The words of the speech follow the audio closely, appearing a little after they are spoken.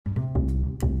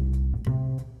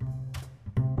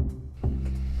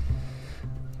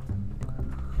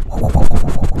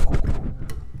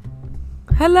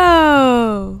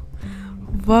Hello!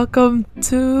 Welcome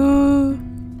to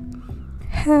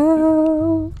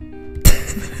Hell.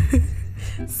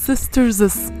 Sisters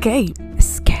Escape.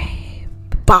 Escape.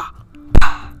 Bah!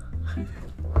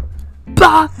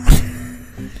 Bah!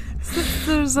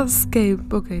 Sisters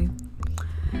Escape. Okay.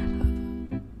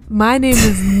 My name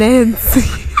is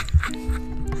Nancy.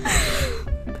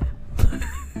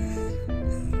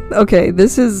 Okay,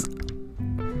 this is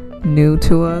new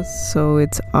to us, so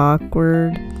it's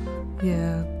awkward,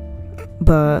 Yeah.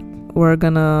 but we're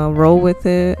gonna roll with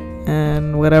it,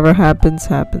 and whatever happens,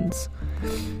 happens.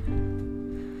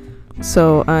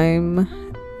 So I'm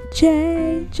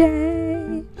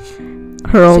JJ,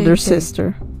 her older JJ.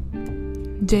 sister.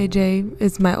 JJ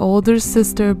is my older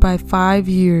sister by 5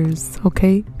 years,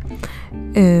 okay?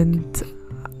 And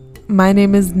my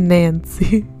name is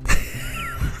Nancy.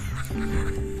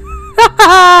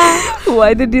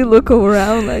 Why did you look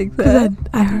around like that?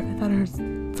 I thought I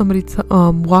heard somebody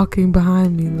walking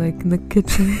behind me, like in the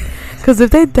kitchen. Because if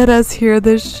they deadass hear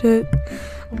this shit,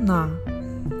 nah,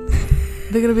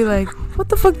 they're gonna be like, "What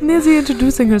the fuck, Nancy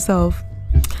introducing herself?"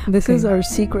 This Okay. is our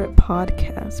secret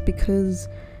podcast because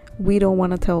we don't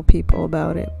want to tell people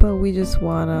about it, but we just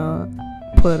want to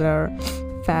put our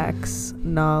facts,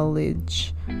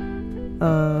 knowledge,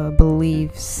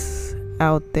 beliefs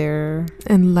out there.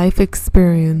 And life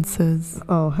experiences.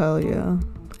 Oh, hell yeah.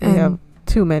 We And- have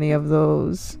too many of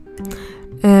those.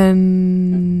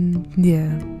 And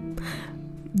yeah,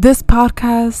 this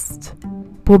podcast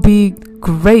will be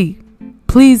great.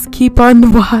 Please keep on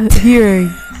hearing.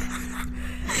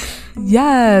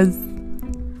 Yes.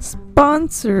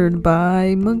 Sponsored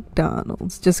by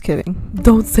McDonald's. Just kidding.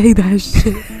 Don't say that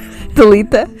shit.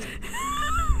 Delete that.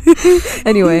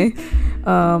 Anyway,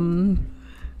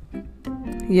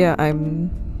 yeah, I'm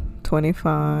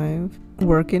 25,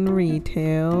 work in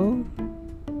retail.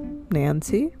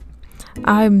 Nancy?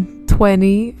 I'm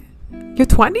 20. You're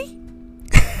 20?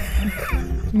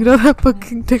 You know that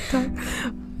fucking TikTok?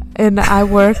 And I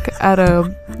work at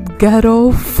a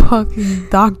ghetto fucking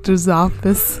doctor's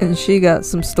office. And she got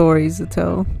some stories to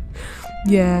tell.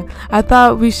 Yeah, I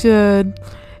thought we should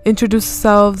introduce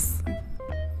ourselves.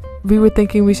 We were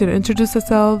thinking we should introduce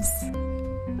ourselves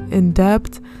in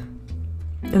depth.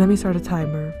 And let me start a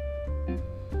timer.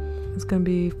 It's gonna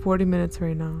be 40 minutes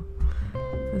right now.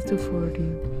 Let's do 40.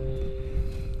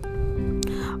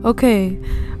 Okay.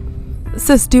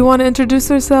 Sis, do you want to introduce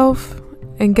yourself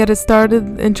and get it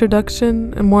started,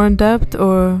 introduction, and more in depth,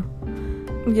 or?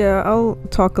 Yeah, I'll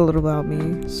talk a little about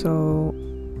me. So,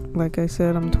 like I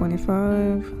said, I'm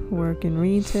 25, work in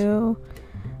retail,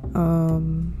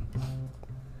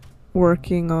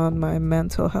 working on my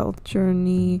mental health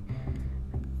journey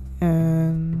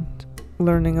and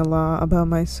learning a lot about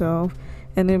myself.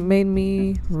 And it made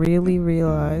me really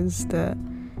realize that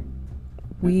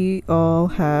we all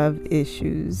have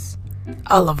issues.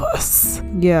 All of us.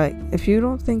 Yeah, if you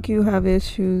don't think you have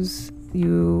issues,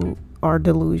 you are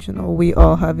delusional. We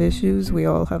all have issues. We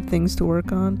all have things to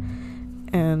work on.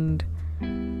 And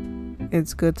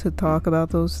it's good to talk about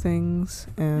those things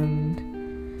and,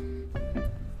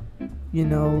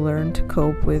 learn to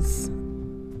cope with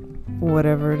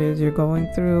whatever it is you're going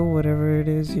through, whatever it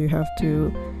is you have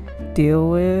to deal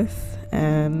with.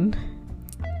 And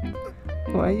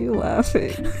why are you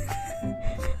laughing?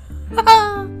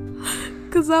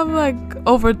 Cause I'm like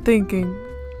overthinking.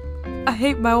 I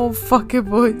hate my own fucking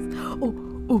voice.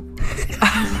 Oh, I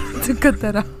have to cut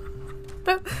that out.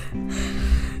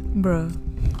 Bruh.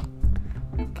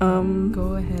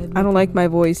 Go ahead. I don't like my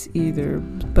voice either,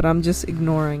 but I'm just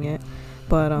ignoring it.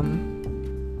 But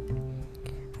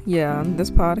yeah, this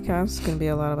podcast is gonna be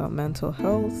a lot about mental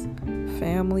health,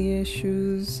 family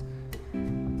issues,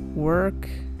 work,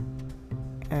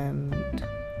 and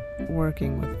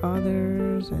working with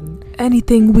others, and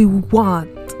anything we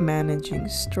want. managing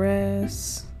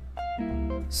stress,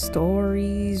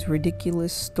 stories,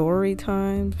 ridiculous story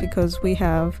times, because we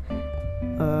have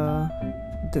a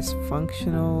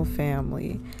dysfunctional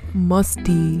family.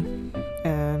 Musty.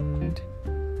 And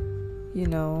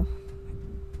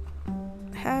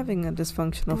having a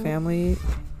dysfunctional family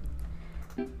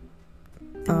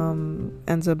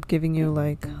ends up giving you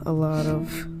like a lot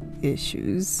of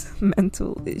issues,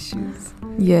 mental issues.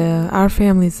 Yeah, our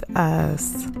family's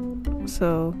ass.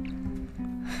 So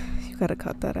you gotta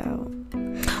cut that out.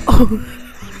 Oh.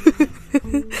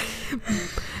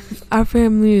 Our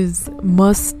family is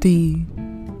musty.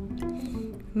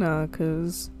 Nah,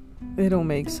 cause it don't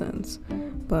make sense.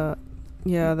 But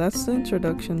yeah, that's the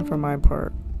introduction for my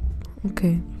part.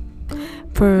 Okay.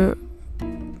 For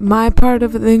my part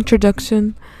of the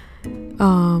introduction,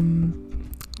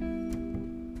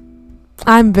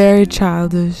 I'm very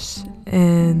childish,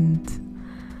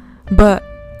 but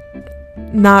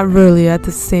not really at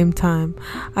the same time.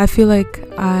 I feel like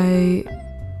I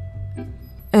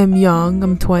am young.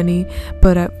 I'm 20,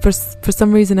 but for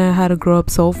some reason I had to grow up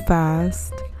so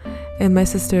fast, and my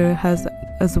sister has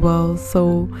as well.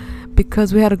 So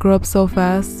because we had to grow up so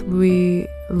fast, we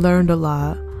learned a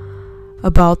lot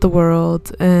about the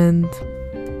world. And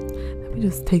let me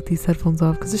just take these headphones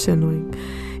off because it's annoying.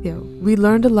 Yeah, we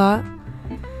learned a lot,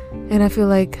 and I feel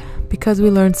like because we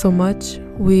learned so much,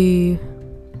 we've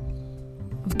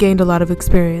gained a lot of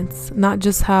experience, not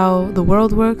just how the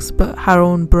world works, but how our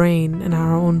own brain and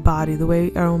our own body, the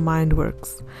way our own mind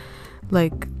works.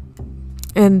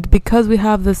 And because we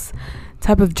have this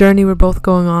type of journey we're both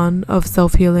going on of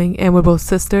self-healing, and we're both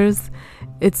sisters,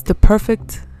 it's the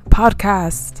perfect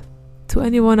podcast to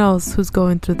anyone else who's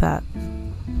going through that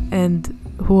and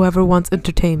whoever wants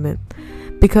entertainment,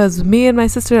 because me and my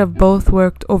sister have both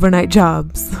worked overnight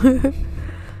jobs.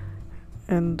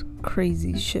 And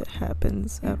crazy shit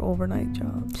happens at overnight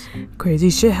jobs. Crazy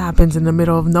shit happens in the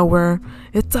middle of nowhere.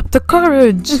 It's up to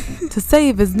courage to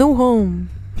save his new home.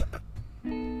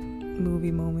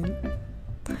 Movie moment.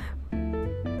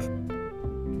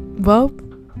 Well,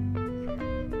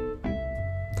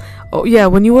 oh yeah,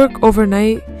 when you work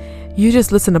overnight, you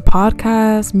just listen to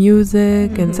podcasts,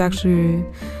 music, and it's actually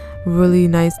really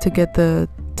nice to get the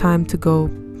time to go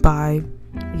by.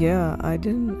 Yeah, I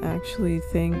didn't actually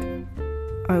think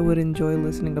I would enjoy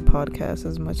listening to podcasts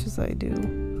as much as I do.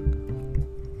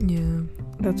 Yeah,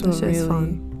 That's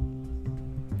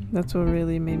what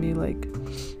really made me like,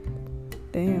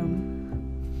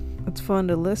 damn, it's fun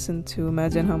to listen to.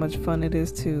 Imagine how much fun it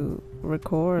is to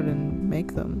record and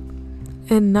make them.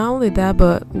 And not only that,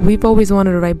 but we've always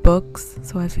wanted to write books,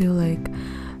 so I feel like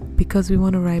because we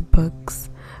want to write books,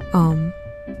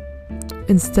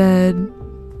 instead,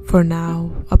 for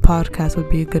now, a podcast would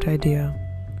be a good idea.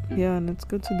 Yeah, and it's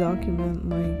good to document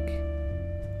like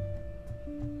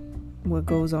what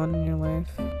goes on in your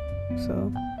life,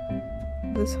 so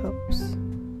this helps.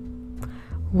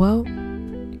 Well,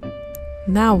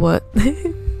 now what?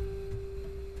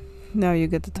 Now you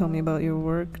get to tell me about your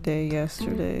work day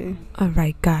yesterday.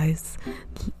 Alright guys,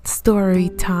 story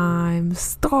time.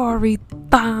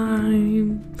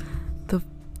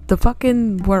 The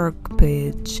fucking work,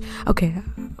 bitch. Okay.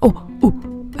 I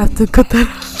have to cut that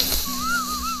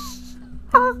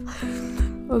out.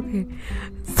 Okay.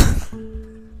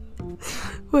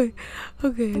 Wait.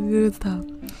 Okay, I need to stop.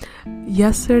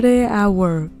 Yesterday at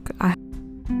work, I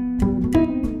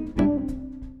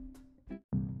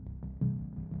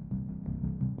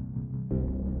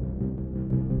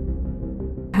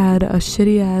had a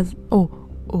shitty ass. Oh.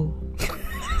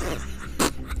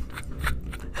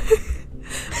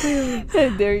 I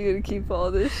dare you to keep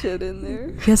all this shit in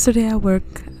there. Yesterday at work,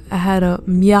 I had a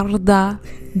mierda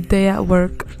day at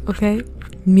work, okay?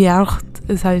 Mierda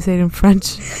is how you say it in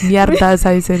French. Mierda is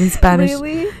how you say it in Spanish.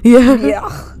 Really? Yeah.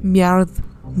 Mierda.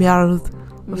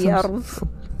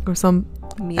 Or some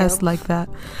S like that.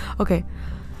 Okay.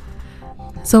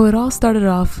 So it all started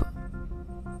off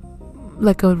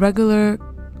like a regular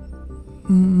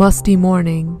musty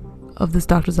morning of this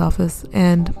doctor's office,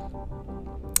 and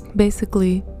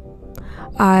basically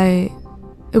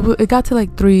it got to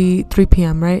like 3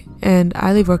 p.m. right, and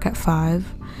I leave work at 5,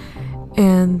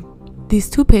 and these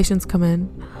 2 patients come in.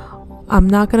 I'm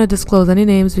not gonna disclose any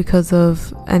names because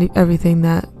of everything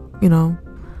that, you know,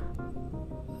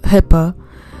 HIPAA,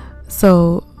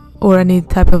 so, or any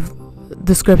type of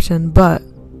description, but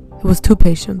it was 2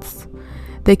 patients.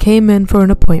 They came in for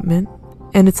an appointment,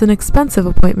 and it's an expensive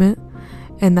appointment,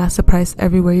 and that's the price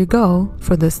everywhere you go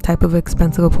for this type of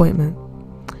expensive appointment.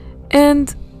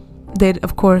 And they,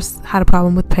 of course, had a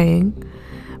problem with paying,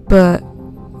 but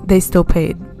they still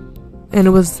paid. And it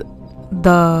was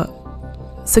the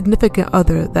significant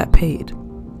other that paid,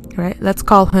 right? Let's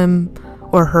call him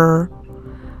or her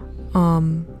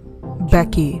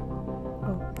Becky,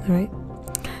 right?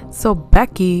 So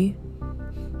Becky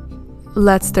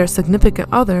lets their significant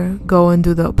other go and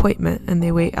do the appointment, and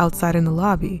they wait outside in the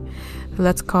lobby.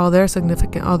 Let's call their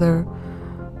significant other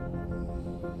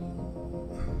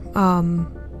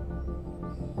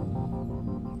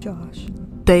Josh.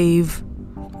 Dave.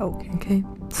 Okay.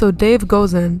 So Dave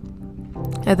goes in,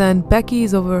 and then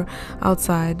Becky's over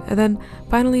outside, and then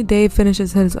finally Dave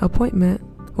finishes his appointment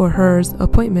or hers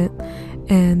appointment,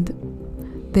 and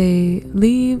they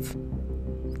leave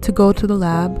to go to the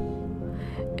lab.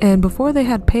 And before they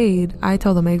had paid, I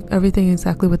tell them everything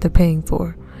exactly what they're paying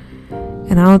for.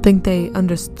 And I don't think they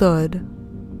understood.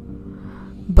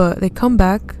 But they come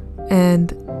back,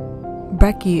 and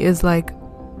Becky is like,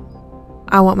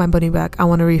 I want my money back. I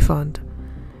want a refund.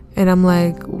 And I'm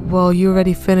like, well, you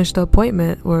already finished the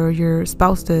appointment, or your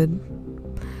spouse did,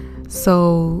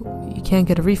 so you can't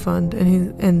get a refund.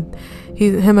 And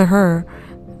him or her,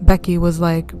 Becky, was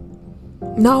like,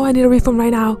 no, I need a refund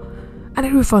right now. I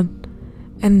need a refund.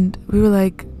 And we were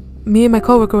like, me and my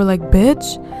coworker were like,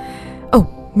 bitch.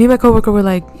 Oh, me and my coworker were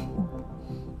like,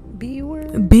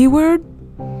 B word?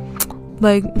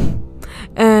 Like,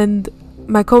 and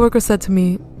my coworker said to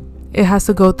me, it has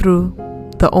to go through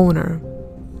the owner,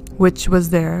 which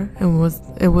was there, and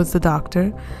it was the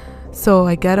doctor. So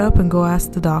I get up and go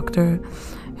ask the doctor,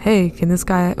 hey, can this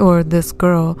guy or this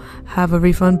girl have a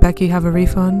refund? Becky have a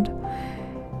refund?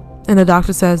 And the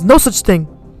doctor says, no such thing.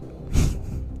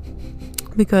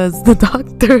 Because the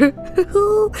doctor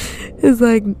is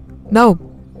like, no,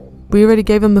 we already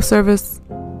gave them the service.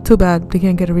 Too bad, they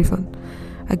can't get a refund.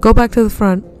 I go back to the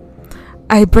front.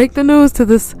 I break the news to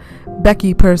this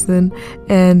Becky person,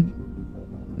 and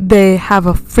they have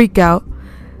a freak out.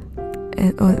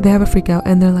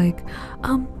 And they're like,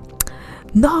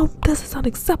 no, this is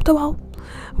unacceptable.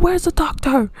 Where's the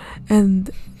doctor? And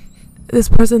this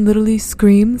person literally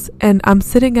screams, and I'm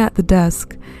sitting at the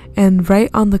desk, and right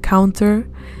on the counter,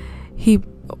 he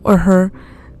or her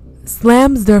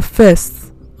slams their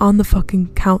fists on the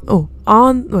fucking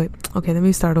okay, let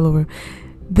me start all over.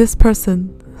 This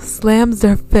person slams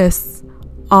their fists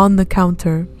on the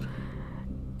counter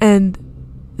and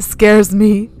scares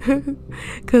me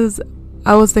because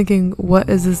I was thinking, what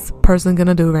is this person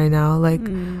gonna do right now? Like,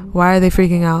 why are they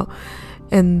freaking out?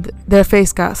 And their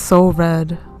face got so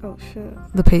red. Oh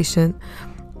shit. The patient.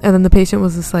 And then the patient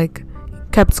was just like,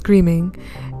 kept screaming,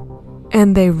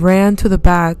 and they ran to the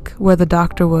back where the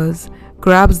doctor was,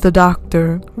 grabs the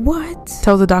doctor. What?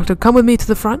 Tells the doctor, come with me to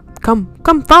the front. Come,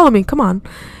 follow me. Come on.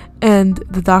 And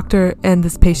the doctor and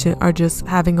this patient are just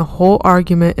having a whole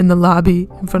argument in the lobby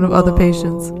in front of other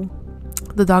patients.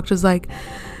 The doctor's like,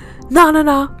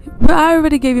 no. I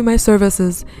already gave you my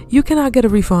services. You cannot get a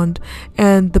refund.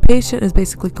 And the patient is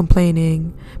basically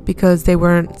complaining because they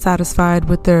weren't satisfied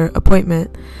with their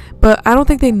appointment. But I don't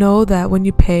think they know that when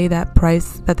you pay that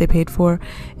price that they paid for,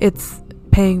 it's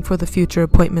paying for the future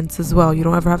appointments as well. You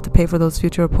don't ever have to pay for those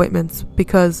future appointments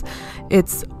because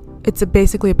it's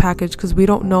basically a package, because we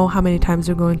don't know how many times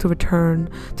they're going to return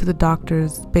to the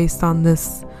doctors based on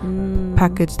this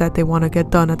package that they want to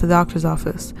get done at the doctor's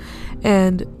office.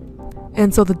 And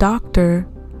so the doctor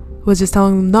was just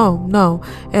telling them no,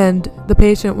 and the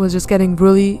patient was just getting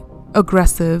really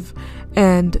aggressive,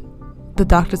 and the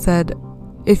doctor said,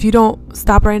 if you don't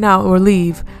stop right now or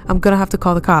leave, I'm gonna have to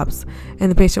call the cops.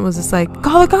 And the patient was just like,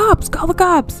 call the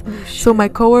cops. So my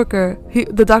coworker,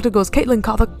 the doctor goes, Caitlin,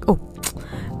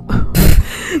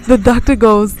 the doctor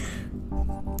goes,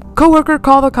 coworker,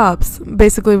 call the cops.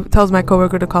 Basically tells my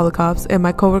coworker to call the cops, and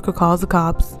my coworker calls the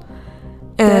cops.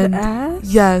 And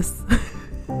yes.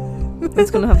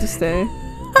 It's gonna have to stay.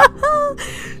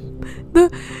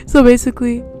 So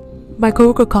basically my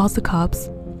coworker calls the cops,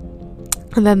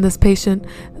 and then this patient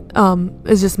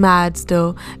is just mad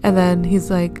still, and then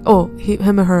he's like,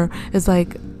 him or her is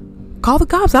like, call the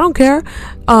cops, I don't care.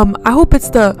 I hope it's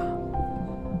the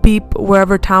beep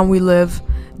wherever town we live,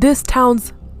 this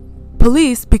town's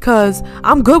police, because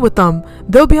I'm good with them,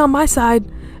 they'll be on my side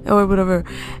or whatever.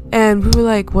 And we were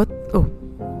like, what?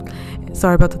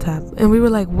 Sorry about the tap. And we were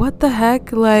like, what the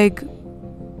heck? Like,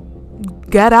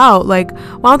 get out. Like,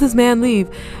 why don't this man leave?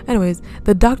 Anyways,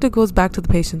 the doctor goes back to the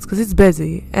patients because he's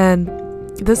busy, and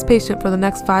this patient for the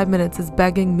next 5 minutes is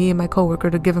begging me and my coworker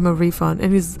to give him a refund,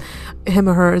 and him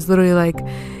or her is literally like,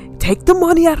 take the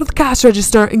money out of the cash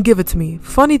register and give it to me.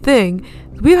 Funny thing,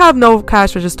 we have no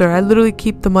cash register. I literally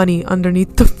keep the money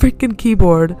underneath the freaking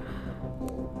keyboard.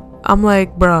 I'm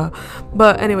like, bruh.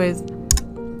 But anyways,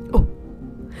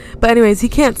 he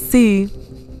can't see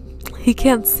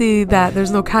that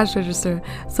there's no cash register,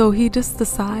 so he just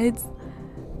decides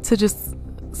to just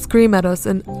scream at us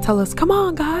and tell us, come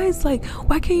on guys, like,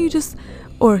 why can't you just,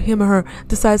 or him or her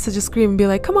decides to just scream and be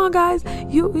like, come on guys,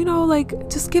 you know, like,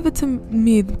 just give it to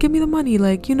me, give me the money,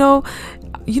 like, you know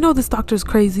this doctor's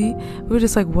crazy. We're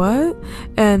just like, what?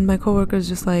 And my coworker's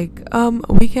just like,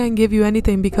 we can't give you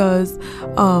anything because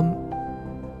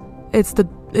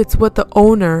it's what the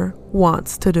owner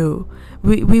wants to do.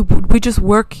 We just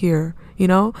work here, you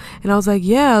know? And I was like,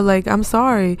 yeah, like, I'm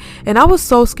sorry. And I was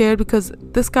so scared because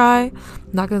this guy, I'm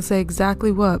not gonna say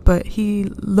exactly what, but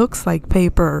he looks like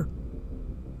paper.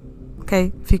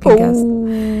 Okay, if you can guess.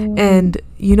 And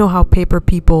you know how paper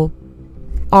people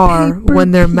are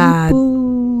when they're mad.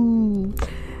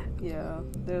 Yeah,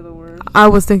 they're the worst. I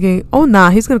was thinking, oh nah,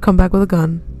 he's gonna come back with a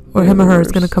gun, or him or her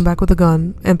is gonna come back with a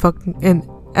gun and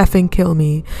effing kill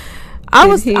me. I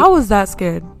was that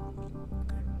scared.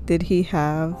 Did he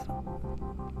have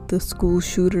the school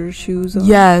shooter shoes on?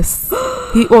 Yes.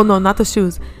 No, not the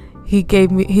shoes. He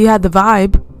had the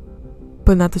vibe,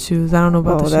 but not the shoes. I don't know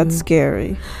about the shoes. Oh, that's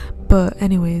scary. But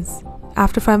anyways,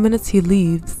 after 5 minutes, he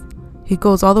leaves. He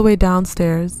goes all the way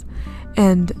downstairs,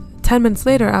 and 10 minutes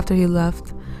later, after he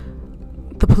left,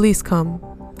 the police come,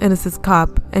 and it's this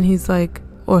cop, and he's like,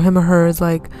 or him or her is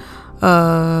like,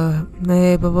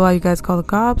 hey, blah, blah, you guys call the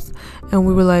cops? And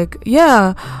we were like,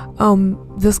 yeah,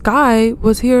 this guy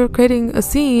was here creating a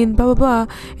scene, blah, blah,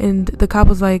 blah. And the cop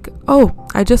was like, oh,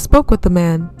 I just spoke with the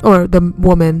man, or the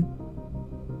woman.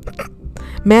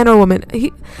 Man or woman.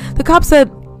 The cop said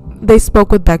they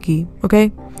spoke with Becky,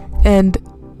 okay? And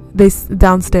they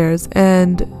downstairs.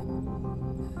 And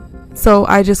so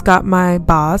I just got my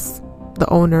boss, the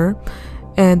owner,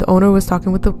 and the owner was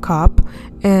talking with the cop,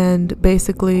 and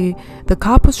basically the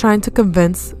cop was trying to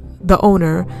convince the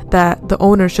owner that the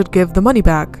owner should give the money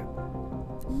back.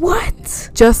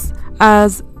 What? Just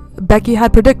as Becky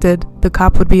had predicted, the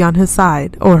cop would be on his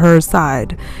side or her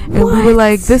side. And we were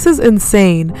like, this is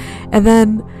insane. And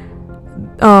then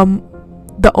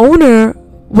the owner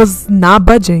was not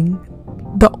budging.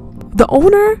 The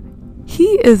owner, he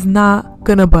is not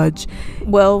gonna budge.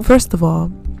 Well, first of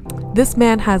all, this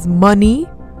man has money,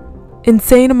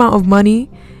 insane amount of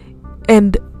money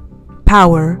and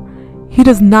power. He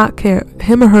does not care.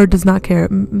 Him or her does not care,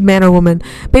 man or woman.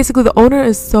 Basically, the owner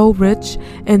is so rich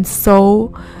and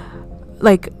so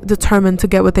like determined to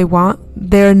get what they want.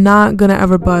 They're not gonna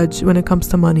ever budge when it comes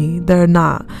to money. They're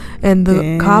not. And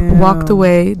the cop walked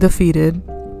away defeated.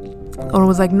 Owner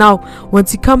was like, no,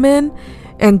 once you come in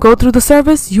and go through the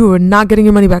service, you are not getting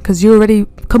your money back because you already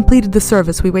completed the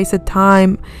service. We wasted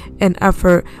time and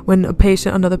effort when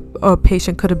another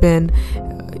patient could have been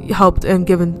helped and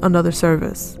given another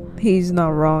service. He's not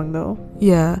wrong though.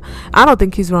 Yeah, I don't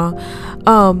think he's wrong.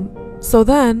 So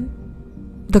then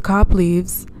the cop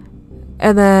leaves,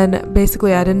 and then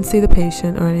basically I didn't see the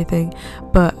patient or anything.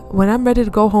 But when I'm ready to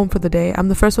go home for the day, I'm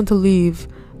the first one to leave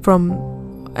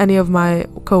from any of my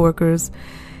coworkers.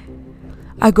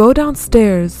 I go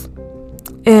downstairs,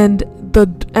 and the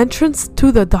entrance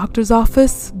to the doctor's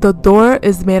office, the door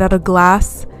is made out of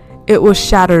glass. It was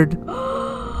shattered.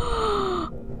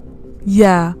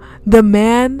 Yeah, the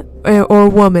man or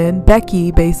woman,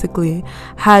 Becky, basically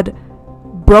had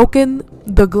broken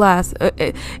the glass.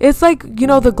 It's like, you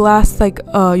know, the glass like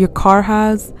your car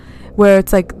has, where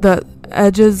it's like the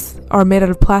edges are made out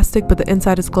of plastic but the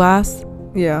inside is glass.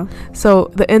 Yeah. So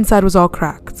the inside was all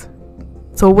cracked.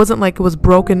 So it wasn't like it was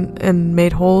broken and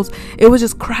made holes. It was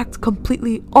just cracked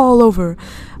completely all over.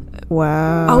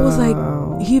 Wow. I was like,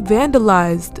 he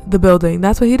vandalized the building.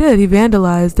 That's what he did. He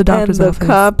vandalized the doctor's office. And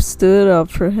the cop stood up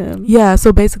for him. Yeah,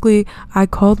 so basically I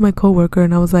called my coworker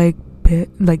and I was like,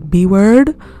 B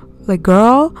word, like,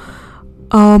 girl,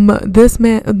 this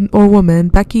man or woman,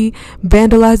 Becky,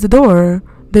 vandalized the door.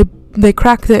 They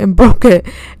cracked it and broke it.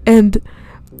 And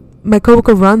my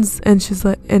coworker runs and she's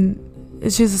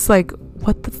just like,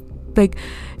 what the like,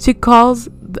 she calls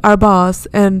our boss,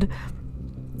 and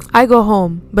I go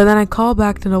home, but then I call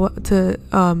back to know what to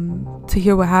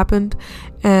hear what happened,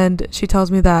 and she tells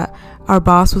me that our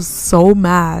boss was so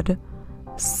mad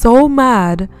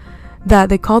that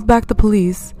they called back the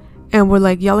police and were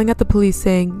like yelling at the police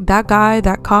saying that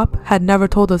cop had never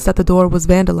told us that the door was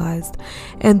vandalized.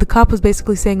 And the cop was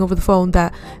basically saying over the phone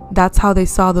that that's how they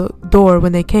saw the door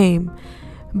when they came.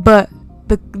 But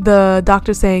the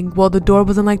doctor saying, well, the door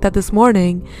wasn't like that this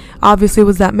morning. Obviously it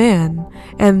was that man.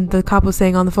 And the cop was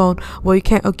saying on the phone, well, you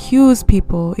can't accuse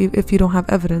people if you don't have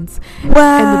evidence.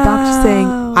 Wow. And the doctor's saying,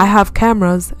 I have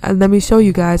cameras and let me show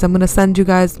you guys. I'm gonna send you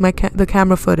guys the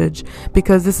camera footage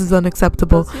because this is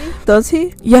unacceptable. Does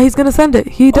he? Yeah, he's gonna send it.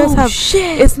 He does have.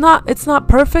 Shit. It's not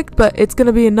perfect, but it's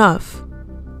gonna be enough.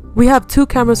 We have 2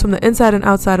 cameras from the inside and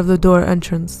outside of the door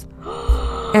entrance.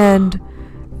 And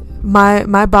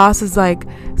my boss is like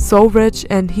so rich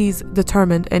and he's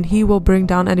determined and he will bring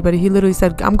down anybody. He literally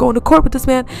said, I'm going to court with this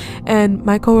man. And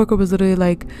my coworker was literally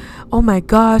like, oh my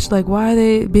gosh, like, why are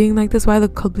they being like this? Why are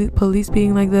the police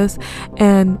being like this?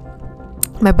 And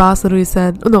my boss literally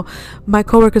said, my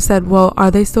coworker said, well,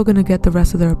 are they still going to get the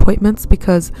rest of their appointments?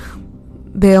 Because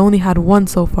they only had 1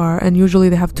 so far, and usually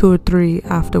they have 2 or 3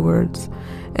 afterwards,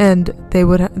 and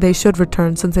they should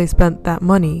return since they spent that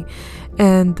money.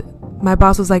 And my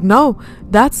boss was like, no,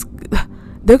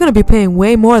 they're going to be paying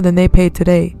way more than they paid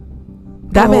today.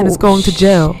 That man is going to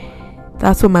jail.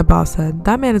 That's what my boss said.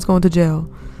 That man is going to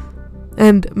jail.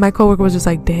 And my coworker was just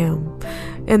like, damn.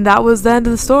 And that was the end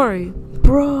of the story.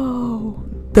 Bro.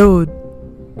 Dude.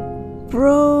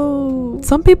 Bro.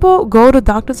 Some people go to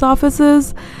doctor's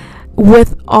offices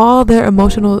with all their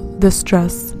emotional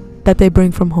distress that they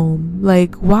bring from home.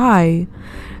 Like, why?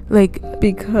 Like,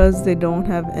 because they don't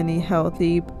have any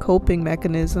healthy coping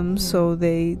mechanisms, so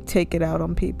they take it out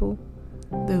on people.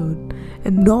 dude.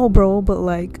 And no, bro, but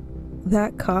like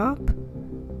that cop,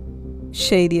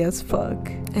 shady as fuck.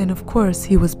 And of course,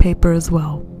 he was paper as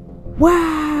well.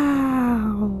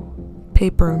 Wow.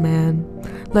 Paper, man.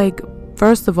 Like,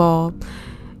 first of all,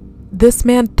 this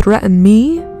man threatened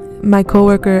me, my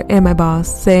coworker, and my boss,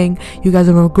 saying, "You guys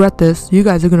are gonna regret this. You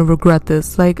guys are gonna regret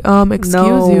this." Like,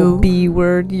 excuse you. B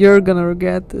word. You're gonna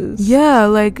regret this. Yeah,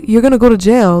 like, you're gonna go to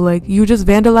jail. Like, you just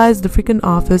vandalized the freaking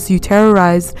office. You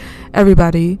terrorized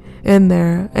everybody in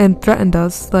there and threatened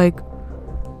us. Like,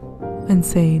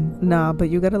 insane. Nah, but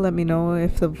you gotta let me know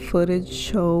if the footage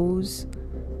shows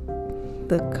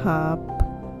the cop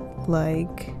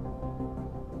like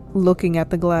looking at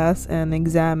the glass and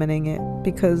examining it,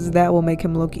 because that will make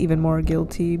him look even more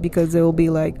guilty, because it will be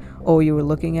like, oh, you were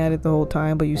looking at it the whole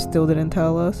time but you still didn't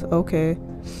tell us. Okay.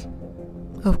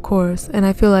 Of course. And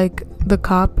I feel like the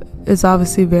cop is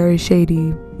obviously very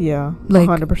shady. Yeah, like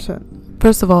 100%.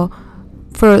 First of all,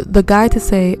 for the guy to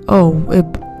say,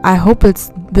 I hope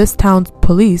it's this town's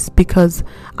police because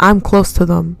I'm close to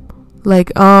them,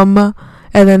 like,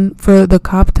 and then for the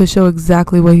cop to show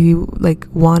exactly what he like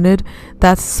wanted,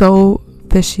 that's so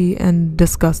fishy and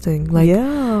disgusting. Like,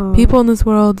 yeah, people in this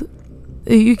world,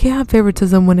 you can't have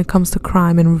favoritism when it comes to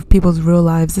crime and people's real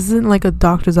lives. This isn't like a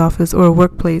doctor's office or a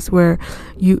workplace where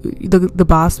the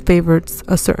boss favorites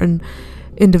a certain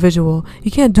individual.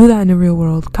 You can't do that in the real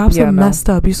world. Cops are messed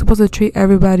up. You're supposed to treat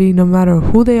everybody, no matter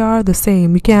who they are, the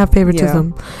same. You can't have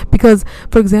favoritism. Because,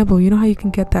 for example, you know how you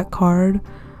can get that card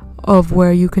of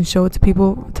where you can show it to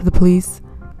people, to the police,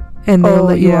 and they'll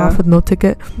let you off with no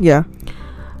ticket? Yeah.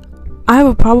 I have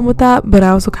a problem with that, but I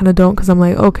also kind of don't, because I'm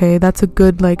like, okay, that's a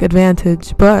good like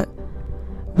advantage. But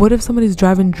what if somebody's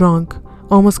driving drunk,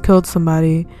 almost killed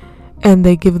somebody, and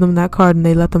they give them that card and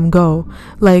they let them go?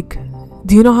 Like,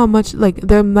 do you know how much, like,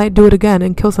 they might do it again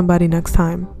and kill somebody next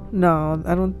time? No,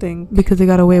 I don't think. Because they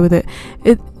got away with it.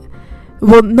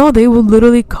 Well, no, they will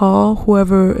literally call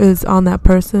whoever is on that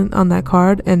person, on that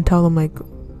card, and tell them, like,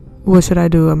 what should I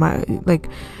do? Am I, like,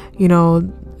 you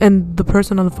know, and the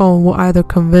person on the phone will either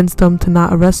convince them to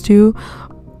not arrest you,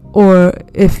 or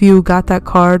if you got that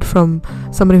card from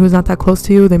somebody who's not that close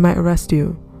to you, they might arrest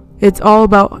you. It's all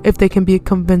about if they can be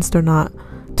convinced or not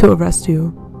to arrest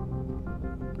you.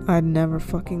 I never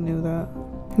fucking knew that.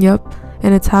 Yep.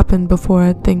 And it's happened before,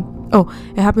 I think. Oh,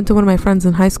 it happened to one of my friends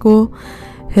in high school.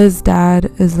 His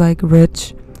dad is like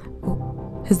rich.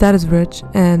 His dad is rich,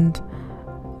 and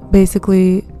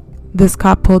basically this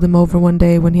cop pulled him over one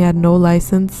day when he had no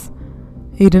license.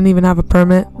 He didn't even have a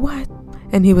permit. What?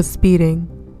 And he was speeding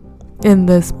in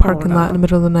this parking lot in the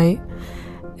middle of the night.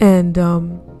 And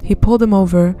he pulled him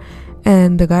over,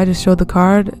 and the guy just showed the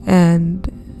card,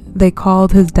 and they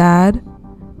called his dad,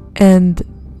 and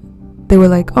they were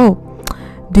like, "Oh,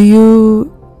 do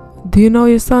you know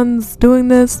your son's doing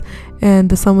this?"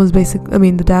 And the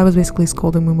dad was basically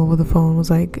scolding him over the phone. Was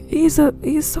like, he's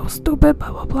so stupid,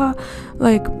 blah blah blah.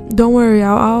 Like, don't worry,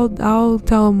 I'll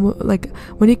tell him, like,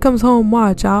 when he comes home,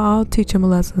 watch, I'll teach him a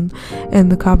lesson.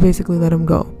 And the cop basically let him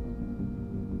go.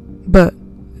 But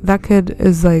that kid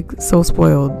is like so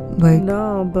spoiled. Like,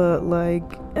 no, but like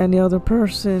any other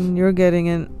person, you're getting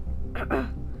in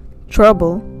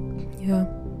trouble. Yeah.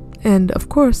 And of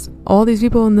course, all these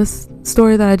people in this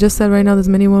story that I just said right now, this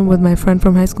mini one with my friend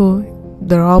from high school,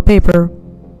 they're all paper.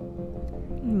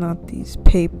 Not these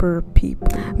paper people.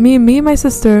 Me and my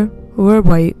sister, we're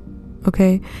white,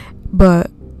 okay?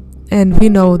 And we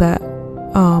know that,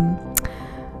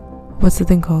 what's the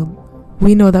thing called?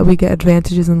 We know that we get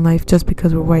advantages in life just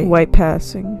because we're white. White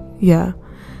passing. Yeah.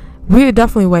 We're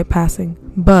definitely white passing,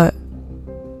 but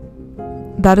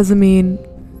that doesn't mean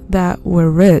that we're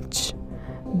rich.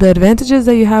 The advantages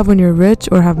that you have when you're rich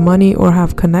or have money or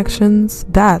have connections,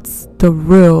 that's the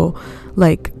real,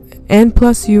 like, and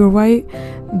plus you're white,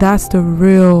 that's the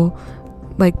real,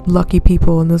 like, lucky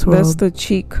people in this world. That's the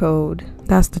cheat code.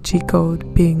 That's the cheat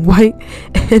code, being white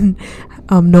and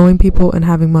knowing people and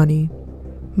having money.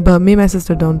 But me and my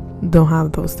sister don't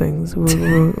have those things.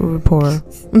 We're poor.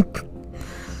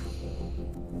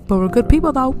 But we're good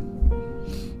people, though.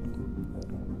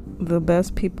 The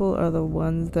best people are the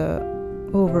ones that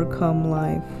overcome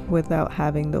life without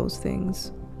having those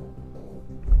things.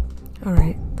 All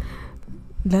right,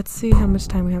 let's see how much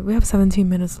time we have. We have 17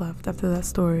 minutes left after that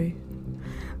story.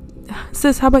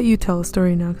 Sis, how about you tell a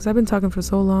story now, because I've been talking for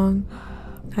so long.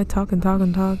 I talk and talk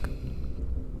and talk.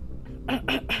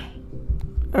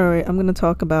 Alright, I'm gonna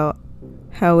talk about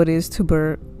how it is to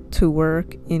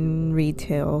work in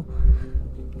retail.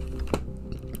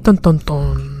 Dun dun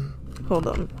dun. Hold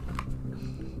on.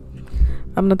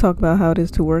 I'm gonna talk about how it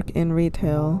is to work in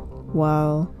retail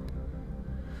while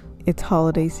it's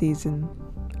holiday season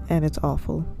and it's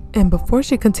awful. And before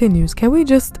she continues, can we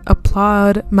just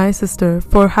applaud my sister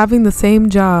for having the same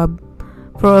job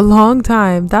for a long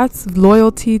time? That's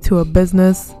loyalty to a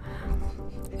business,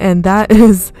 and that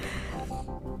is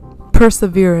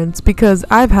perseverance, because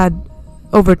I've had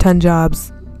over 10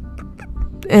 jobs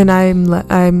and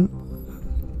I'm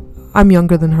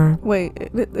younger than her.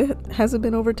 Wait, has it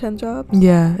been over 10 jobs?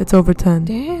 Yeah, it's over 10.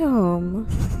 Damn.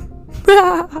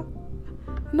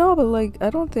 No, but like, I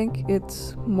don't think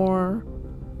it's more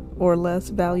or less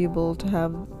valuable to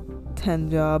have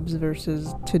 10 jobs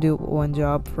versus to do one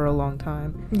job for a long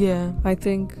time. Yeah. I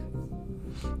think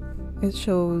it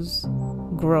shows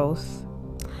growth.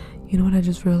 You know what I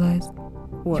just realized?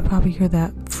 What? You probably hear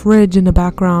that fridge in the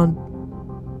background.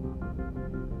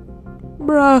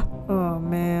 Bruh. Oh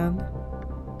man,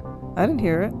 I didn't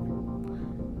hear it.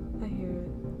 I hear it.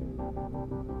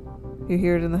 You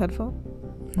hear it in the headphone?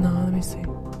 No, let me see.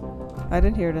 I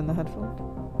didn't hear it in the headphone.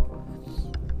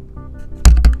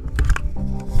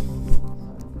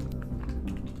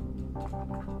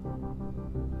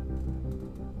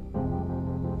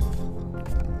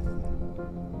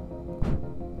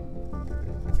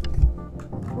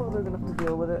 Well, they're gonna have to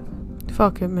deal with it.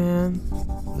 Fuck it, man.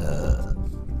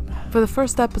 For the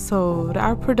first episode,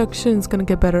 our production's gonna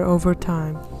get better over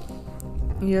time.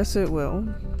 Yes, it will.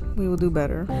 We will do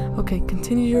better. Okay,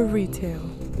 continue your retail.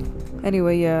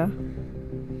 Anyway, yeah.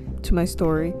 To my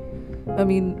story. I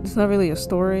mean, it's not really a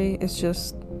story. It's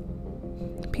just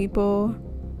people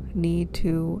need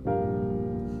to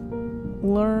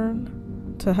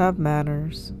learn to have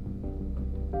manners.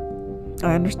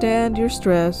 I understand you're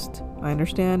stressed. I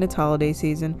understand it's holiday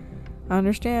season. I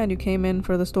understand you came in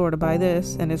for the store to buy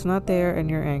this and it's not there and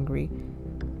you're angry.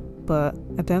 But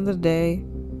at the end of the day,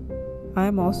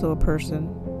 I'm also a person.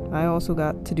 I also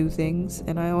got to do things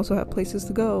and I also have places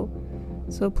to go.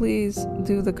 So please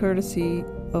do the courtesy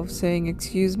of saying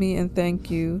excuse me and thank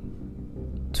you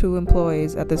to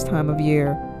employees at this time of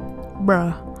year.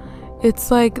 Bruh.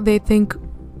 It's like they think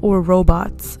we're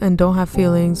robots and don't have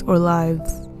feelings or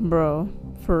lives. Bro,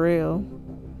 for real.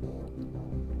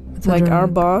 It's Like a our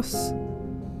drag. boss,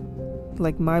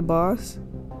 like my boss,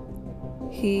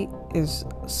 he is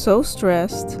so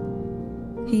stressed.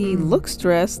 He looks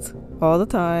stressed all the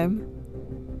time.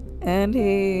 And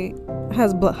he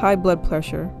has high blood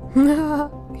pressure.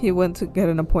 He went to get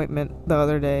an appointment the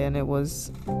other day and it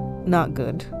was not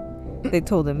good. They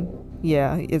told him,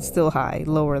 yeah, it's still high,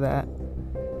 lower that.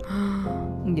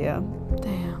 Yeah.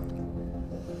 Damn.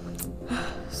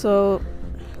 So,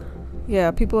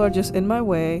 yeah, people are just in my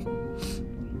way.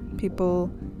 People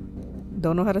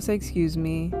don't know how to say excuse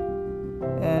me.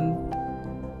 And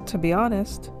to be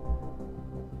honest,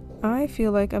 I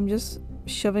feel like I'm just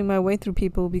shoving my way through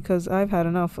people because I've had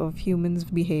enough of humans'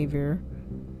 behavior.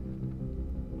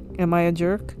 Am I a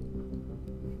jerk?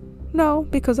 No,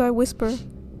 because I whisper.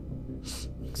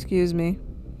 Excuse me.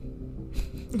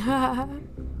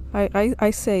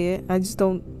 I say it, I just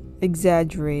don't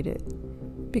exaggerate it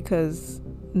because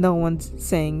no one's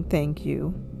saying thank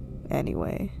you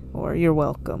anyway, or you're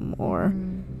welcome, or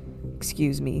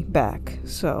excuse me back.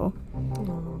 So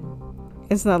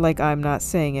it's not like I'm not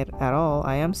saying it at all.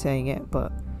 I am saying it,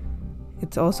 but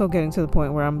it's also getting to the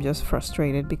point where I'm just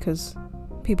frustrated because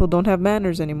people don't have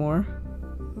manners anymore.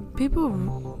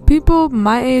 People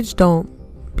my age don't.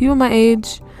 People my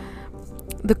age,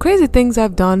 the crazy things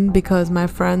I've done because my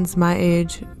friends my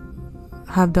age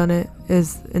have done it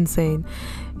is insane.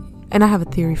 And I have a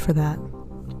theory for that.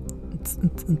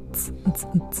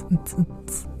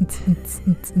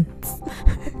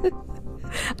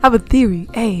 I have a theory.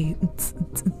 Hey.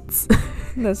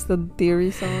 That's the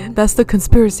theory song. That's the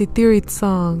conspiracy theory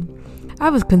song. I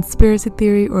have a conspiracy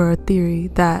theory or a theory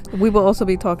that... We will also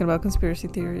be talking about conspiracy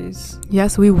theories.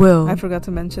 Yes, we will. I forgot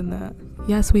to mention that.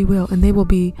 Yes, we will. And they will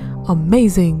be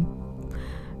amazing.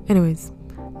 Anyways,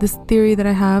 this theory that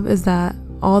I have is that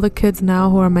all the kids now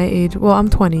who are my age... Well, I'm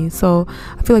 20, so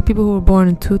I feel like people who were born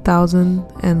in 2000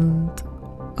 and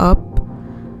up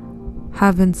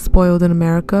have been spoiled in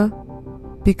America.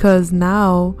 Because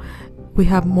now we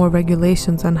have more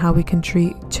regulations on how we can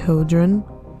treat children.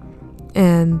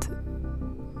 And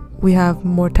we have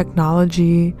more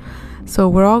technology. So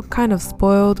we're all kind of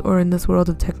spoiled or in this world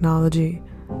of technology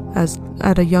as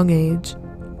at a young age.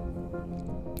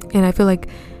 And I feel like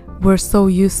we're so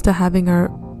used to having our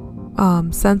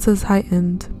senses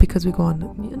heightened because we go on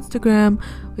Instagram,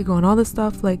 we go on all this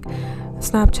stuff like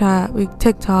Snapchat,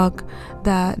 TikTok,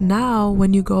 that now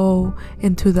when you go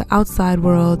into the outside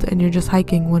world and you're just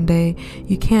hiking one day,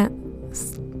 you can't,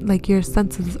 like, your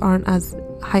senses aren't as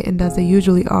heightened as they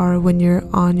usually are when you're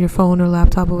on your phone or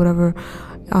laptop or whatever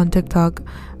on TikTok.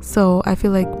 So I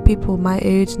feel like people my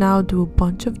age now do a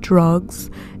bunch of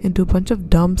drugs and do a bunch of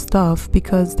dumb stuff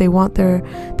because they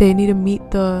need to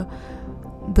meet the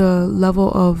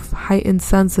level of heightened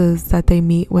senses that they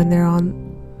meet when they're on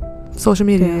social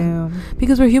media. Damn.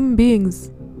 Because we're human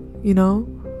beings, you know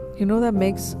that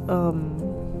makes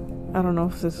I don't know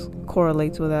if this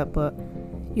correlates with that, but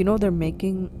they're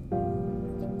making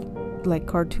like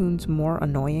cartoons more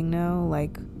annoying now,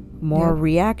 like more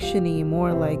reaction-y,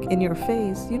 more like in your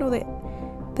face.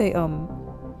 They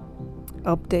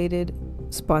updated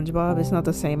SpongeBob. It's not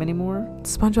the same anymore.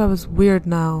 SpongeBob is weird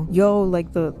now.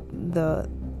 Like the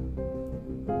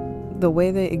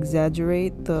way they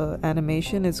exaggerate the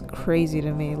animation is crazy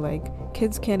to me. Like,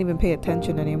 kids can't even pay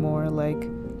attention anymore. Like,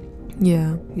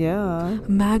 yeah.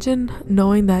 Imagine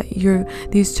knowing that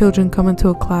these children come into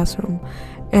a classroom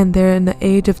and they're in the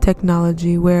age of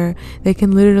technology where they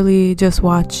can literally just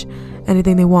watch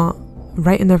anything they want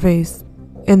right in their face,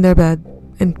 in their bed,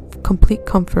 in complete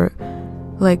comfort.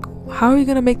 Like, how are you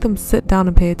gonna make them sit down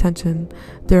and pay attention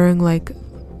during like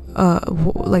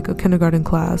a kindergarten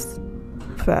class?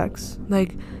 Facts.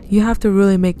 Like, you have to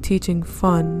really make teaching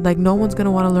fun. Like, no one's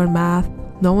gonna want to learn math,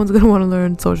 no one's gonna want to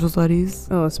learn social studies.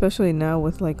 Oh, especially now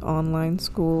with like online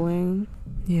schooling.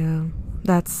 Yeah,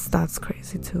 that's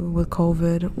crazy too with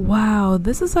COVID. Wow,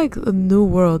 this is like a new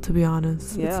world, to be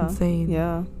honest. Yeah. It's insane.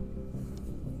 Yeah,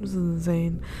 this is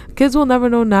insane. Kids will never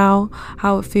know now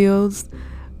how it feels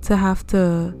to have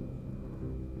to,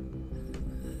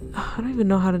 I don't even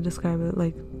know how to describe it,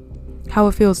 like how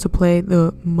it feels to play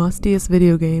the mustiest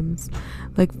video games.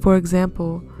 Like, for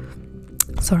example,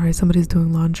 sorry, somebody's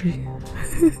doing laundry.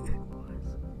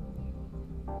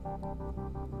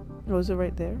 Was it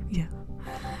right there? Yeah.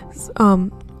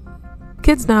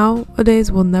 Kids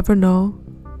nowadays will never know.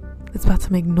 It's about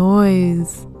to make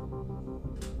noise.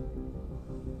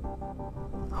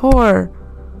 Whore.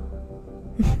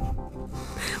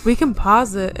 We can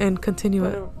pause it and continue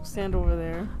it. Stand over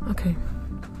there. Okay.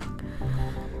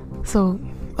 So,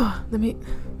 let me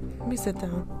sit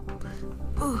down.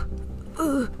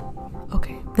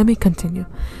 Okay, let me continue.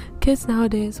 Kids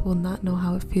nowadays will not know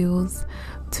how it feels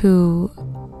to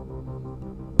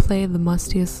play the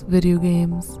mustiest video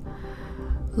games.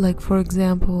 Like, for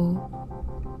example,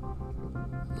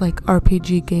 like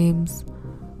RPG games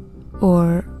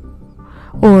or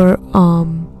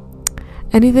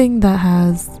anything that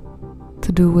has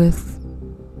to do with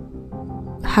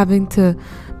having to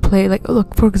play. Like,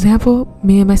 look, for example,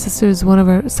 me and my sister's one of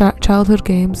our childhood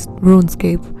games,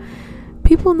 RuneScape.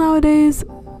 People nowadays,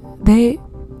 they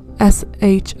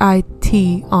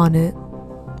SHIT on it,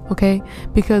 okay?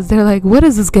 Because they're like, what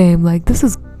is this game? Like, this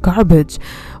is garbage.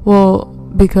 Well,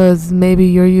 because maybe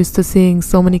you're used to seeing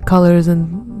so many colors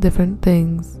and different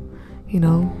things,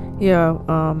 Yeah,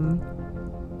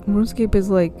 RuneScape is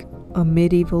like a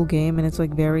medieval game, and it's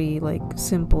like very like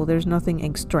simple. There's nothing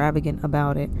extravagant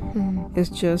about it. It's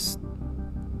just,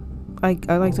 I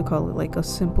like to call it like a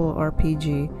simple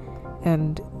RPG.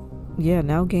 And yeah,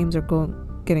 now games are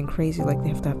getting crazy. Like, they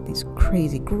have to have these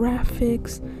crazy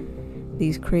graphics,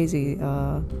 these crazy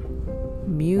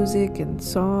music and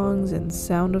songs and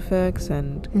sound effects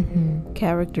and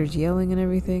characters yelling and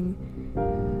everything.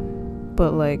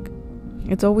 But like,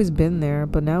 it's always been there,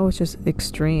 but now it's just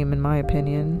extreme, in my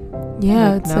opinion.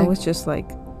 Yeah, like, now it's just like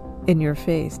in your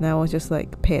face. Now it's just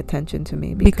like, pay attention to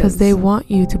me, because they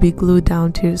want you to be glued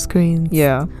down to your screens.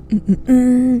 Yeah.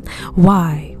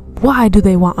 Why do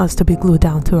they want us to be glued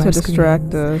down to our screens? To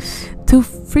distract us. To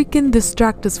freaking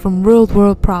distract us from real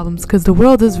world problems, because the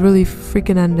world is really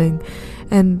freaking ending.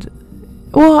 And,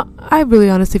 well, I really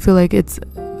honestly feel like it's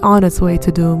on its way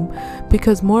to doom,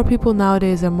 because more people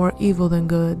nowadays are more evil than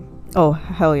good. Oh,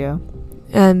 hell yeah.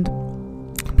 And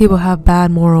people have bad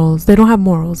morals. They don't have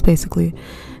morals, basically.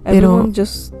 Everyone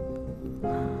just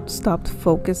stopped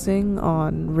focusing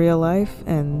on real life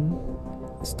and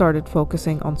started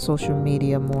focusing on social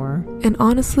media more. And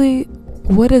honestly,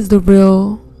 what is the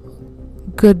real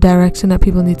good direction that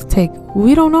people need to take?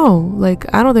 We don't know. Like,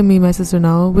 I don't think me and my sister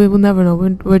know. We will never know.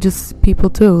 We're just people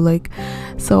too. Like,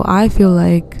 so I feel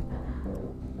like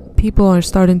people are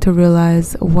starting to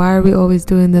realize, why are we always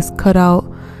doing this cutout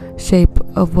shape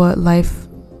of what life,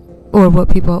 or what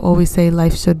people always say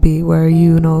life should be, where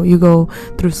you go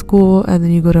through school and then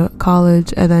you go to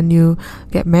college and then you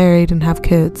get married and have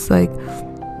kids. Like,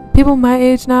 people my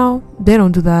age now, they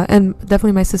don't do that. And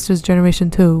definitely my sister's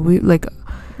generation too. We like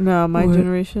No, my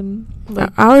generation. Like,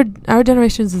 our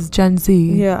generation's is Gen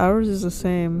Z. Yeah, ours is the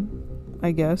same.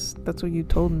 I guess that's what you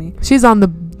told me. She's on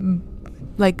the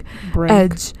like Brink.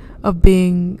 edge of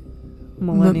being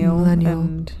millennial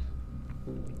and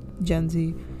Gen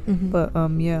Z. Mm-hmm. But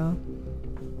yeah,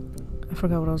 I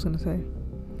forgot what I was gonna say.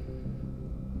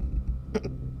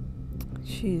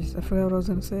 Jeez, I forgot what I was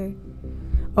gonna say.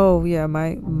 Oh yeah,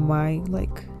 my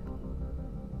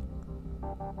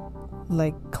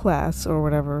like class or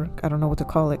whatever. I don't know what to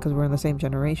call it because we're in the same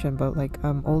generation, but like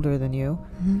I'm older than you.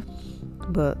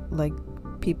 Mm-hmm. But like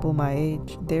people my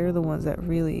age, they're the ones that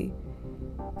really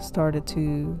started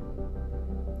to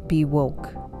be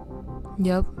woke.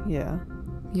 Yep. Yeah.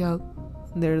 Yep.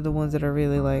 They're the ones that are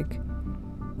really like,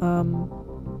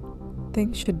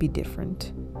 things should be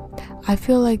different. I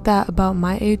feel like that about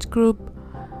my age group,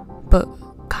 but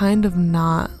kind of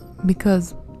not,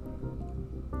 because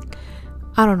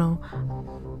I don't know,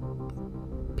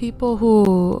 people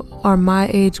who are my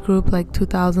age group, like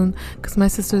 2000, because my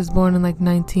sister is born in like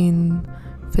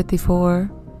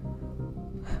 1954.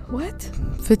 What?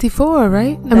 54,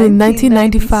 right? I mean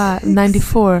 1995,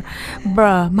 94.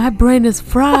 Bruh, my brain is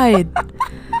fried.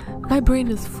 My brain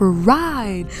is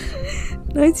fried.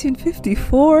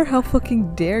 1954? How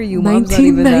fucking dare you? Mom's not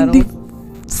even that old.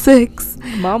 1996.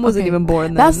 Mom wasn't even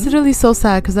born then. That's really so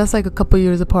sad because that's like a couple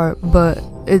years apart, but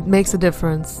it makes a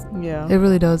difference. Yeah. It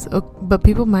really does. But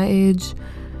people my age,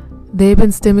 they've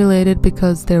been stimulated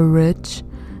because they're rich.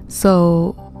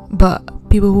 So, but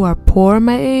people who are poor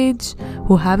my age,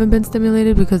 who haven't been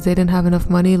stimulated because they didn't have enough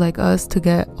money like us to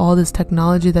get all this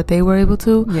technology that they were able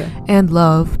to, and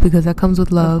love, because that comes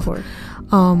with love. Of course.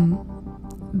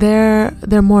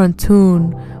 They're more in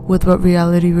tune with what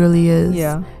reality really is.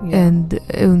 Yeah. And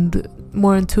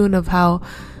more in tune of how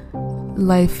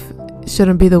life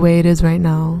shouldn't be the way it is right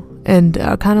now, and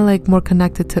are kind of like more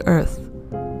connected to Earth.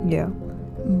 Yeah.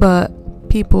 But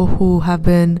people who have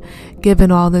been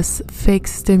given all this fake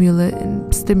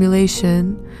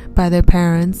stimulation by their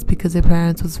parents, because their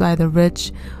parents was either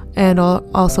rich and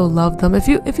also love them. If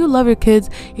you love your kids,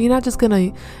 you're not just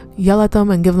gonna yell at them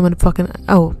and give them an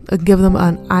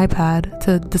iPad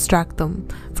to distract them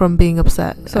from being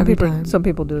upset. Some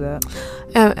people do that.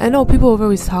 And I know people have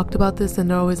always talked about this,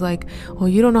 and they're always like, well,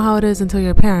 you don't know how it is until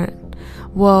you're a parent.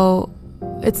 Well,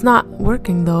 it's not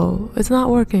working though. It's not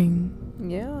working.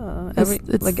 Yeah.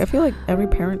 It's like, I feel like every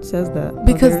parent says that,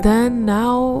 because then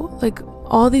now, like,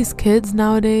 all these kids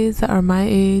nowadays that are my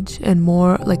age and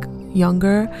more like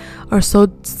younger are so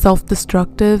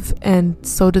self-destructive and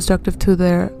so destructive to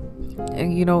their,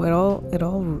 and it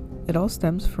all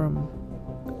stems from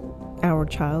our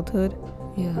childhood.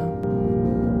 Yeah.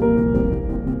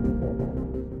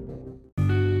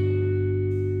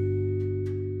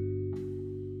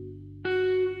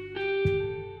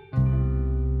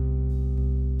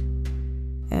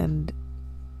 And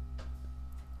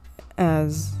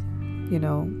as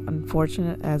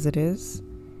unfortunate as it is,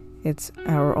 it's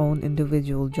our own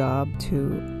individual job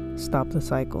to stop the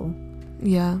cycle.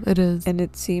 Yeah, it is. And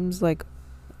it can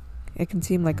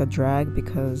seem like a drag,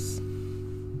 because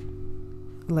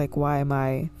like, why am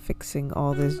I fixing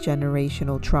all this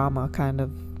generational trauma kind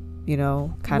of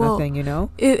thing,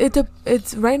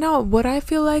 It's right now what I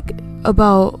feel like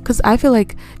about, because I feel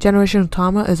like generational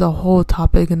trauma is a whole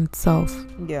topic in itself.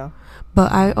 Yeah.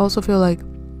 But I also feel like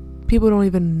people don't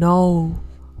even know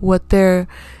what their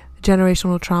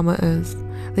generational trauma is.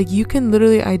 Like, you can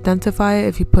literally identify it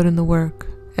if you put in the work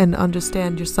and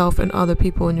understand yourself and other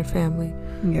people in your family.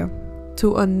 Yeah.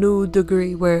 To a new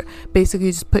degree, where basically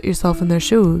you just put yourself in their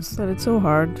shoes. But it's so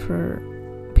hard for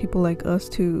people like us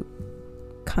to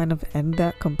kind of end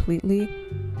that completely,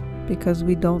 because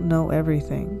we don't know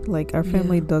everything. Like, our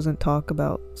family doesn't talk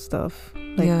about stuff.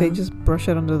 Like, they just brush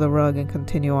it under the rug and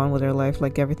continue on with their life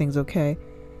like everything's okay.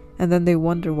 And then they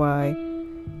wonder why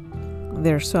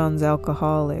their son's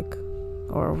alcoholic,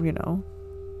 or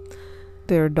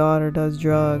their daughter does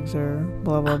drugs, or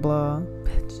blah blah blah.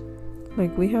 Bitch.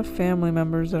 Like, we have family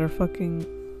members that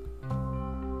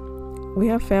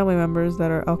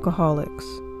are alcoholics,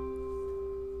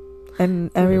 and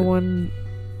everyone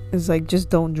is like, just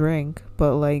don't drink.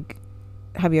 But like,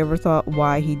 have you ever thought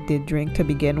why he did drink to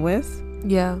begin with?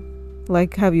 Yeah.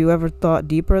 Like, have you ever thought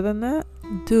deeper than that?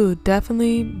 Dude,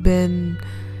 definitely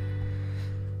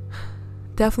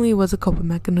was a coping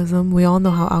mechanism. We all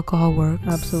know how alcohol works.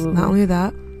 Absolutely. Not only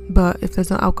that, but if there's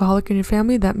an alcoholic in your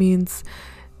family, that means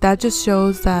that just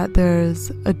shows that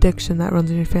there's addiction that runs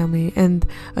in your family. And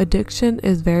addiction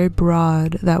is very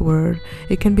broad, that word.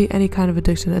 It can be any kind of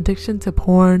addiction to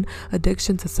porn,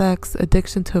 addiction to sex,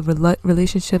 addiction to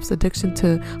relationships, addiction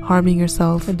to harming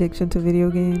yourself, addiction to video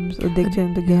games,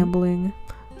 addiction to gambling,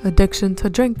 addiction to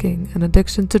drinking, and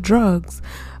addiction to drugs,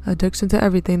 addiction to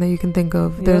everything that you can think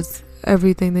of. Yep. There's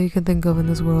everything that you can think of in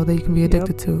this world that you can be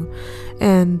addicted to.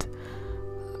 And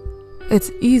it's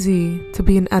easy to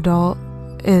be an adult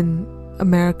in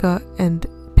America and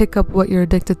pick up what you're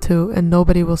addicted to, and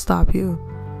nobody will stop you,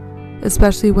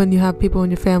 especially when you have people in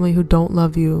your family who don't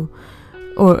love you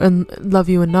or love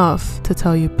you enough to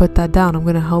tell you, put that down, I'm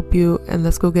gonna help you, and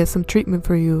let's go get some treatment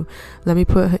for you. Let me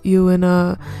put you in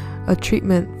a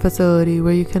treatment facility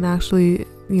where you can actually,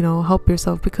 help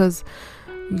yourself, because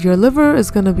your liver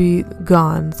is gonna be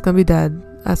gone, it's gonna be dead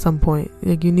at some point.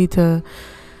 Like, you need to.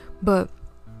 But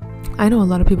I know a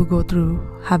lot of people go through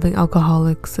having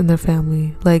alcoholics in their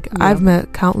family. Like, yeah. I've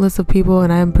met countless of people,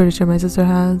 and I am pretty sure my sister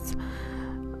has,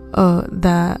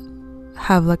 that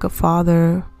have like a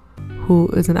father who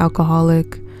is an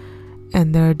alcoholic,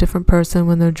 and they're a different person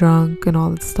when they're drunk and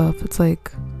all that stuff. It's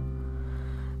like,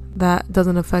 that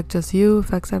doesn't affect just you,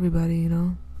 affects everybody,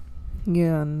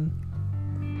 Yeah, and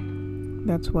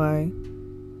that's why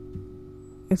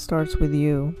it starts with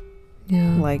you.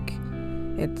 Yeah. Like,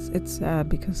 it's sad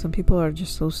because some people are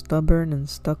just so stubborn and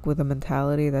stuck with a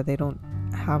mentality that they don't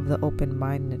have the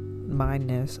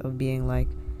open-mindedness of being like,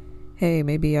 hey,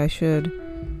 maybe I should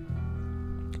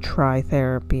try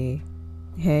therapy.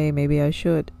 Hey, maybe I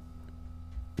should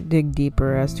dig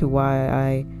deeper as to why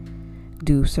I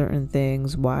do certain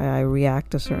things, why I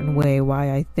react a certain way,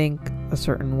 why I think a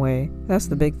certain way. That's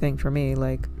the big thing for me.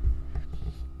 Like,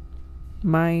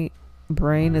 my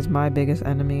brain is my biggest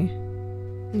enemy.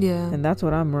 Yeah. And that's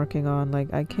what I'm working on.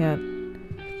 Like, I can't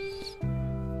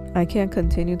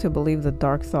continue to believe the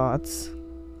dark thoughts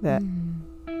that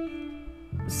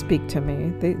speak to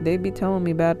me. They be telling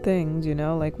me bad things,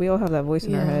 like, we all have that voice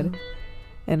in our head.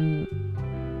 And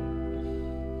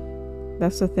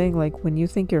that's the thing, like, when you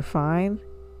think you're fine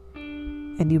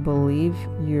and you believe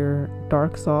your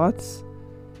dark thoughts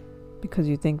because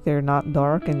you think they're not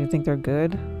dark and you think they're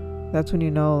good, that's when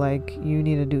you know, like, you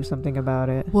need to do something about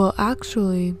it. Well,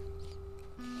 actually,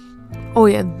 oh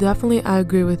yeah, definitely, I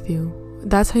agree with you.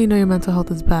 That's how you know your mental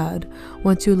health is bad.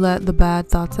 Once you let the bad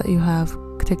thoughts that you have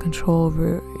take control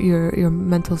over your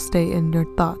mental state and your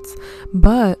thoughts.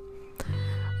 But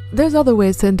there's other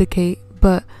ways to indicate,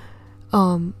 but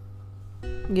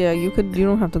yeah, you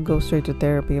don't have to go straight to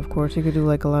therapy, of course. You could do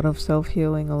like a lot of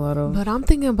self-healing, but I'm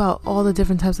thinking about all the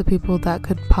different types of people that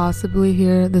could possibly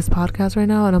hear this podcast right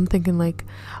now, and I'm thinking, like,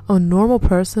 a normal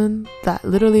person that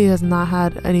literally has not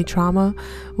had any trauma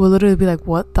will literally be like,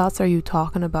 what thoughts are you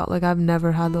talking about? Like, I've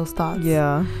never had those thoughts.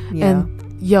 Yeah.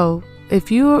 And yo,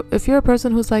 if you're a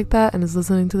person who's like that and is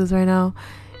listening to this right now,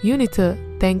 you need to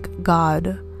thank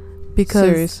God, because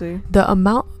seriously, the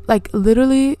amount, like,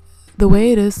 literally the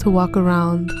way it is to walk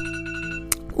around.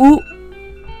 Ooh.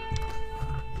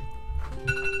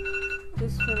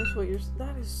 Just finish what you're.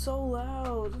 That is so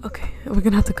loud. Okay, we're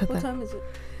gonna have to cut that. What time is it?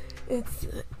 It's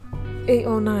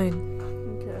 8:09.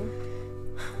 Okay.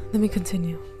 Let me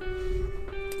continue.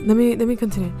 Let me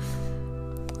continue.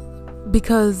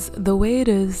 Because the way it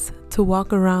is to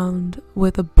walk around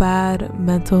with a bad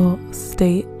mental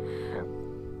state.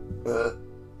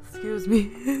 Excuse me.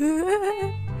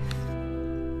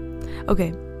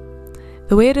 Okay,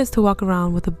 the way it is to walk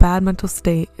around with a bad mental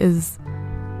state is,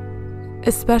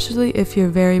 especially if you're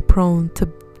very prone to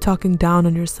talking down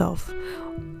on yourself,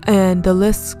 and the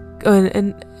list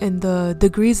and the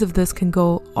degrees of this can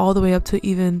go all the way up to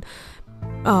even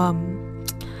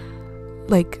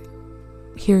like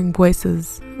hearing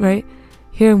voices, right?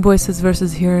 Hearing voices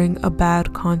versus hearing a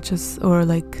bad conscious or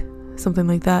like something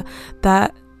like that.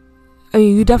 I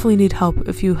mean, you definitely need help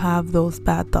if you have those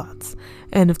bad thoughts,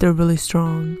 and if they're really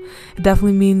strong. It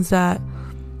definitely means that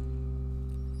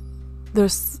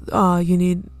there's you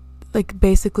need, like,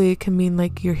 basically it can mean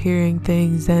like you're hearing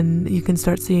things and you can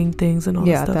start seeing things and all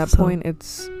that stuff. At that point,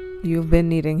 it's you've been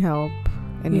needing help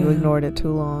and you ignored it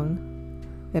too long,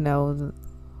 and now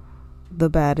the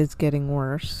bad is getting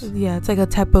worse. Yeah, it's like a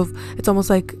type of, it's almost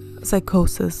like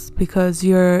psychosis, because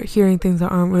you're hearing things that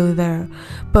aren't really there.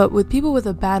 But with people with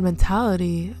a bad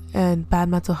mentality and bad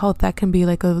mental health, that can be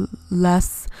like a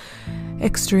less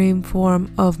extreme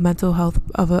form of a mental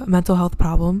health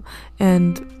problem.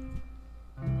 And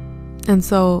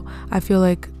so I feel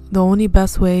like the only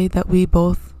best way that we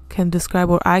both can describe,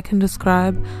 or I can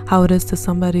describe how it is to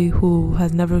somebody who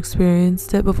has never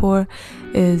experienced it before,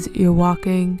 is you're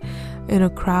walking in a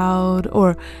crowd,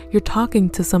 or you're talking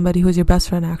to somebody who's your best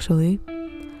friend actually.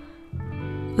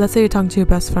 Let's say you're talking to your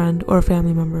best friend or a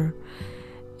family member,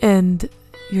 and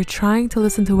you're trying to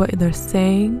listen to what they're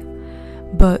saying,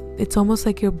 but it's almost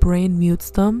like your brain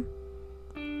mutes them,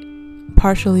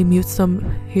 partially mutes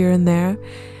them here and there.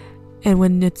 And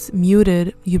when it's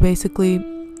muted, you basically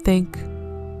think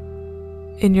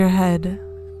in your head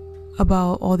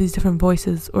about all these different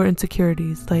voices or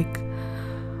insecurities. Like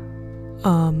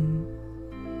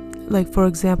for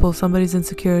example, somebody's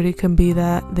insecurity can be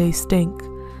that they stink.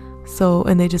 So,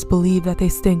 and they just believe that they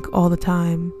stink all the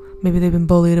time. Maybe they've been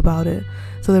bullied about it.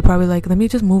 So they're probably like, let me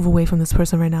just move away from this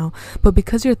person right now. But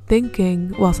because you're thinking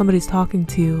while somebody's talking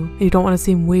to you, you don't want to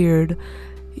seem weird,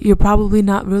 you're probably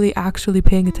not really actually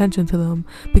paying attention to them,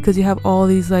 because you have all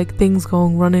these like things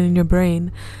running in your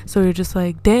brain. So you're just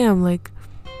like, damn, like.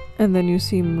 And then you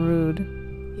seem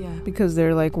rude. Yeah. Because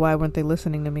they're like, why weren't they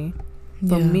listening to me?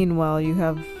 But meanwhile, you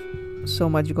have so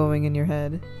much going in your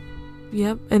head.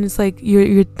 Yep. And it's like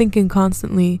you're thinking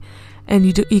constantly, and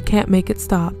you can't make it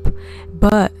stop.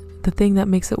 But the thing that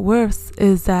makes it worse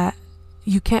is that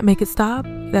you can't make it stop.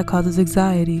 That causes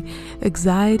anxiety.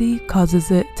 Anxiety causes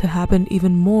it to happen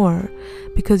even more,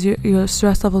 because your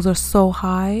stress levels are so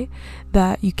high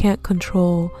that you can't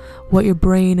control what your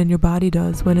brain and your body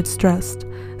does when it's stressed.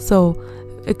 So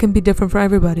it can be different for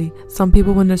everybody. Some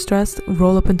people, when they're stressed,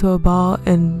 roll up into a ball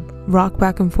and rock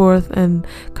back and forth and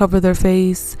cover their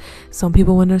face. Some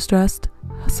people, when they're stressed,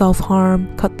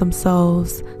 self-harm, cut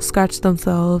themselves, scratch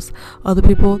themselves. Other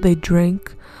people, they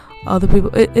drink. Other people,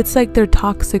 it's like their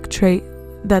toxic trait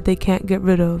that they can't get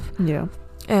rid of. Yeah.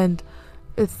 And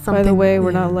it's something. By the way, we're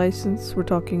not licensed. We're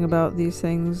talking about these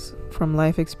things from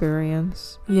life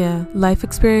experience. Yeah, life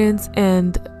experience,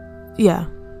 and yeah,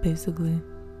 basically.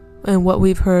 And what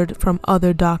we've heard from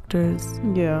other doctors.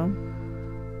 Yeah.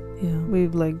 Yeah.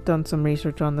 We've like done some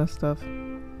research on this stuff.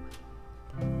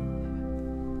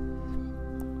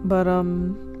 But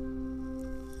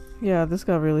yeah, this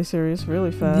got really serious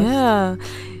really fast. Yeah.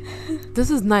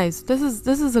 This is nice. This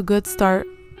is a good start.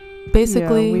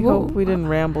 Basically, yeah, we hope we didn't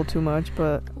ramble too much,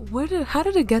 but how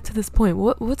did it get to this point?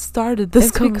 What started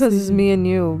this conversation? Because it's me and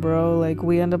you, bro. Like,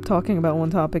 we end up talking about one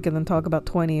topic and then talk about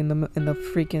 20 in the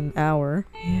freaking hour.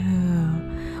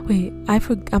 Yeah. Wait,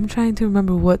 I'm trying to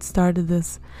remember what started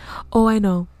this. Oh, I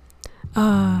know.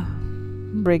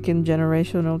 Breaking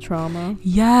generational trauma.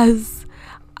 Yes.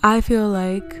 I feel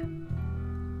like,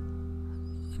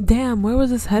 damn, where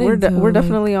was this heading we're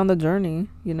definitely on the journey,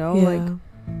 you know? Yeah. Like,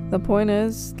 the point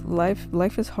is,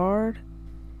 life is hard.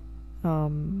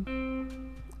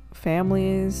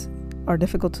 Families are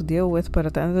difficult to deal with, but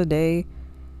at the end of the day,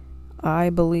 I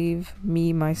believe,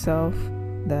 myself,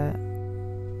 that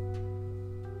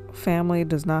family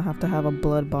does not have to have a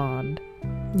blood bond.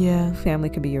 Yeah. Family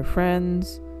could be your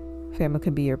friends, family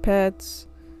could be your pets,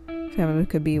 family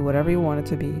could be whatever you want it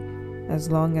to be, as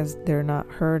long as they're not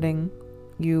hurting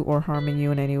you or harming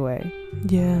you in any way.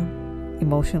 Yeah.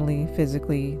 Emotionally,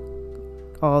 physically,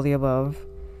 all the above.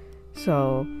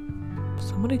 So,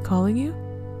 somebody calling you?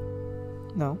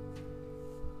 No.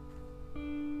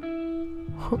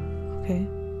 Okay.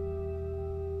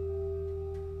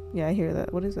 Yeah, I hear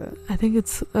that. What is that? I think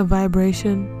it's a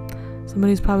vibration.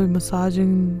 Somebody's probably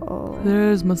massaging. Oh.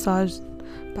 There's massage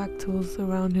back tools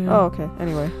around here. Oh, okay.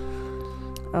 Anyway.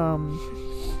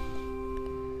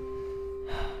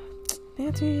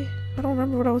 Nancy, I don't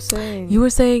remember what I was saying. You were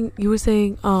saying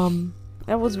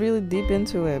I was really deep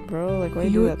into it, bro. Like, why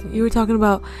you do that to me? You were talking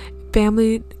about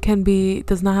family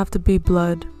does not have to be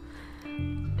blood.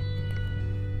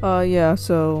 Yeah,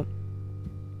 so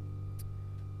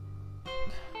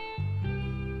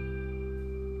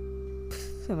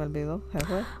se me olvidó.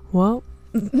 Well,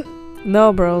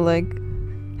 no, bro, like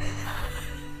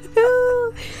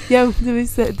yeah,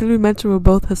 did we mention we're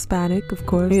both Hispanic, of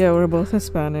course? Yeah, we're both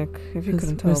Hispanic. If you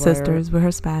couldn't tell, we're sisters. We're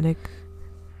Hispanic.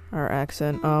 Our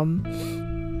accent.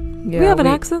 Yeah, we have an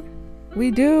accent. We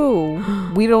do.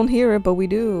 We don't hear it, but we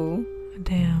do.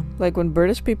 Damn. Like, when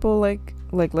British people like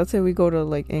let's say we go to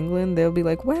like England, they'll be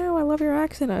like, "Wow, I love your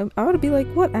accent." I would be like,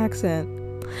 "What accent?"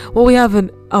 Well, we have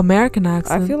an American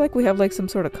accent. I feel like we have like some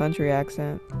sort of country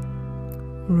accent.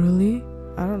 Really?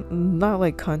 Not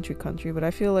like country, but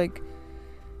I feel like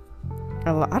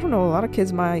I don't know, a lot of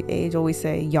kids my age always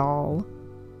say y'all.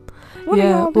 What are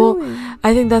y'all doing?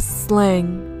 I think that's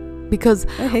slang, because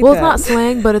it's not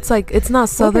slang, but it's like, it's not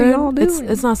southern. What are y'all doing?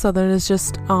 It's not southern. It's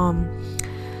just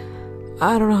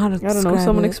I don't know how to describe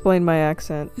Someone it. explain my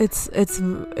accent. It's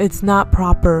not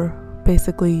proper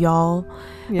basically y'all.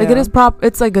 Yeah. Like it is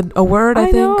it's like a word, I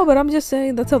think. know, but I'm just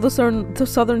saying that's how the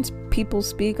southern people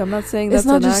speak. I'm not saying that's it's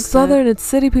not an just accent. southern, it's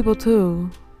city people too.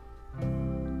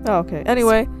 Oh, okay.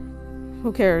 Anyway,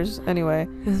 who cares? Anyway,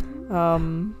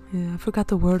 yeah, I forgot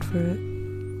the word for it.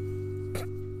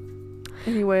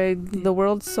 Anyway, the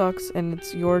world sucks, and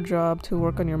it's your job to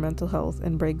work on your mental health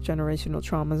and break generational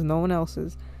traumas, no one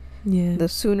else's. Yeah. The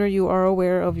sooner you are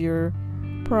aware of your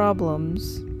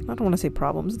problems, I don't want to say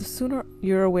problems, the sooner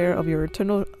you're aware of your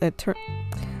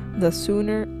the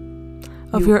sooner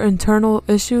of your internal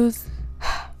issues,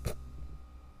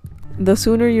 the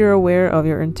sooner you're aware of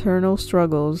your internal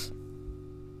struggles,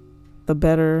 the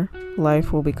better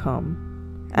life will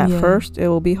become. At first, it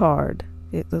will be hard.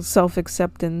 The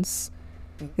self-acceptance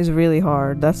is really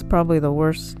hard. That's probably the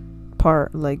worst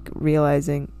part, like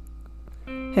realizing,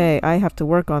 hey, I have to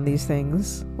work on these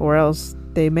things or else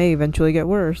they may eventually get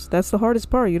worse. That's the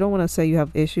hardest part. You don't want to say you have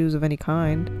issues of any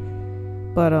kind,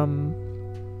 but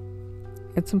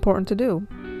it's important to do.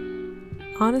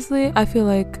 Honestly, I feel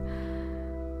like,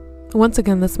 once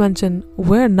again, let's mention,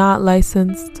 we're not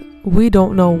licensed. We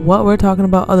don't know what we're talking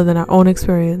about other than our own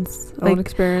experience. Own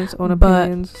experience, own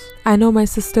opinions. I know my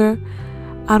sister,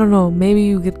 I don't know, maybe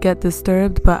you could get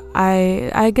disturbed, but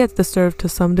I get disturbed to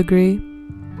some degree,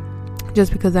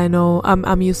 just because I know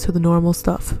I'm used to the normal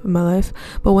stuff in my life.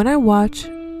 But when I watch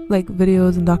like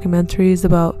videos and documentaries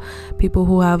about people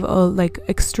who have like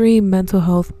extreme mental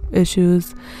health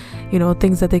issues, you know,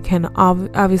 things that they can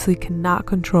obviously cannot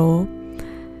control,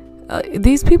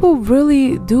 these people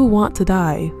really do want to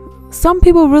die. Some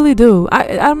people really do.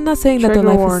 I'm not saying that their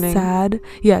life is sad.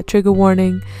 Yeah, trigger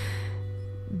warning,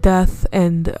 death,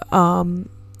 and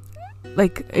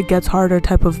like it gets harder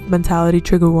type of mentality,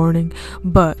 trigger warning.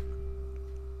 But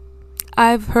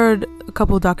I've heard a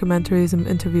couple of documentaries and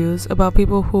interviews about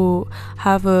people who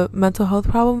have a mental health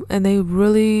problem and they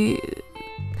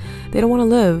don't want to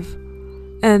live.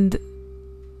 And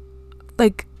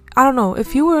like, I don't know,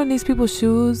 if you were in these people's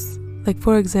shoes, like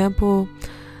for example,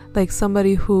 like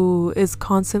somebody who is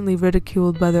constantly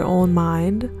ridiculed by their own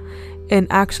mind and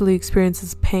actually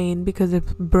experiences pain because their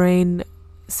brain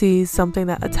sees something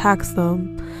that attacks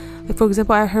them. Like for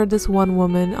example, I heard this one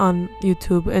woman on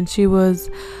YouTube, and she has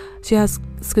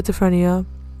schizophrenia.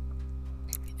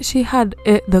 She had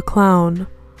the clown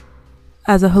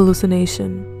as a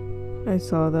hallucination. I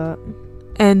saw that.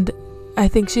 And I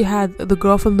think she had the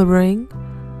girl from The Ring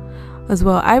as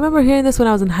well. I remember hearing this when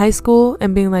I was in high school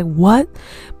and being like, what?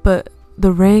 But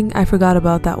The Ring, I forgot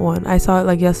about that one. I saw it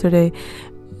like yesterday.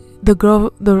 The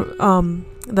girl,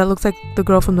 that looks like the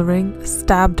girl from The Ring,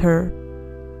 stabbed her,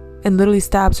 and literally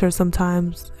stabs her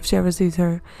sometimes if she ever sees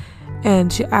her,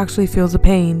 and she actually feels the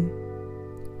pain.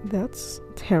 That's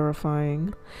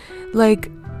terrifying.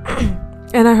 Like,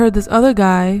 and I heard this other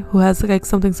guy who has like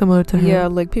something similar to her. Yeah,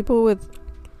 like people with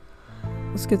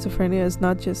schizophrenia is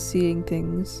not just seeing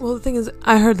things. Well, the thing is,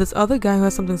 I heard this other guy who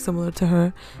has something similar to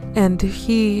her, and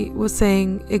he was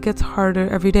saying it gets harder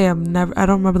every day. I don't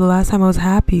remember the last time I was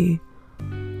happy.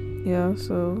 Yeah,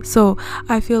 so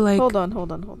I feel like, hold on.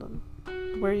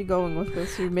 Where are you going with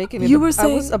this? You're making it. You were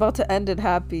saying, I was about to end it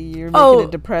happy. You're making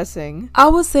it depressing. I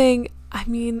was saying, I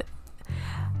mean,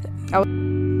 I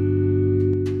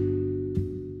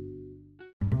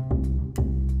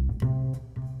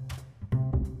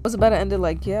was about to end it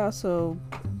like, yeah, so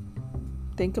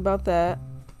think about that.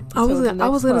 I was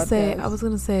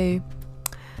gonna say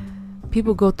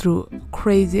people go through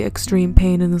crazy extreme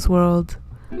pain in this world.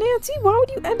 Nancy, why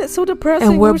would you end it so depressing?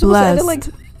 And we're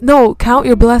blessed. No, count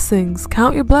your blessings,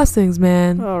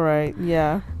 man. All right,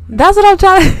 yeah, that's what I'm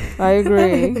trying to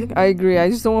I agree.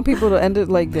 I just don't want people to end it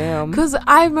like, damn. Because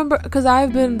I've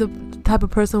been the type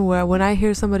of person where when I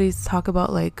hear somebody talk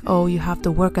about like, oh, you have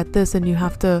to work at this and you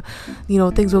have to, you know,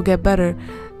 things will get better,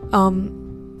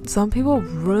 some people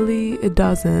really, it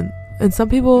doesn't. And some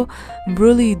people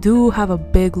really do have a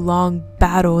big long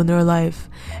battle in their life,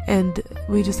 and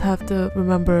we just have to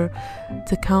remember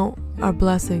to count our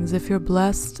blessings. If you're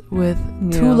blessed with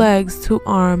 2 legs, 2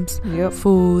 arms,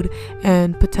 food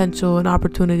and potential and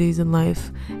opportunities in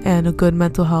life, and a good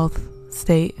mental health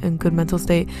state and good mental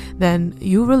state, then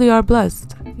you really are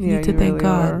blessed. You need to thank really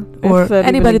God or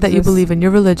anybody that you believe in, your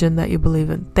religion that you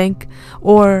believe in.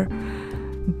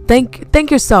 Thank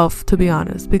yourself, to be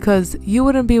honest, because you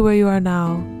wouldn't be where you are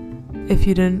now if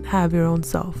you didn't have your own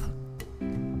self.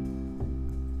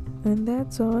 And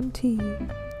that's on tea.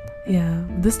 Yeah,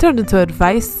 this turned into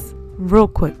advice real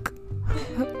quick.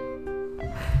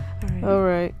 All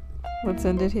right, let's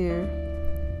end it here.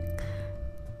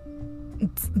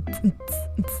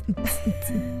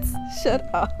 Shut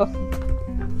up.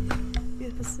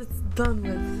 This it's done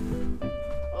with.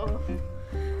 Oh.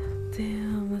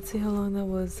 Damn, let's see how long that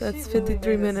was. That's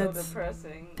 53 minutes. So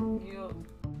depressing.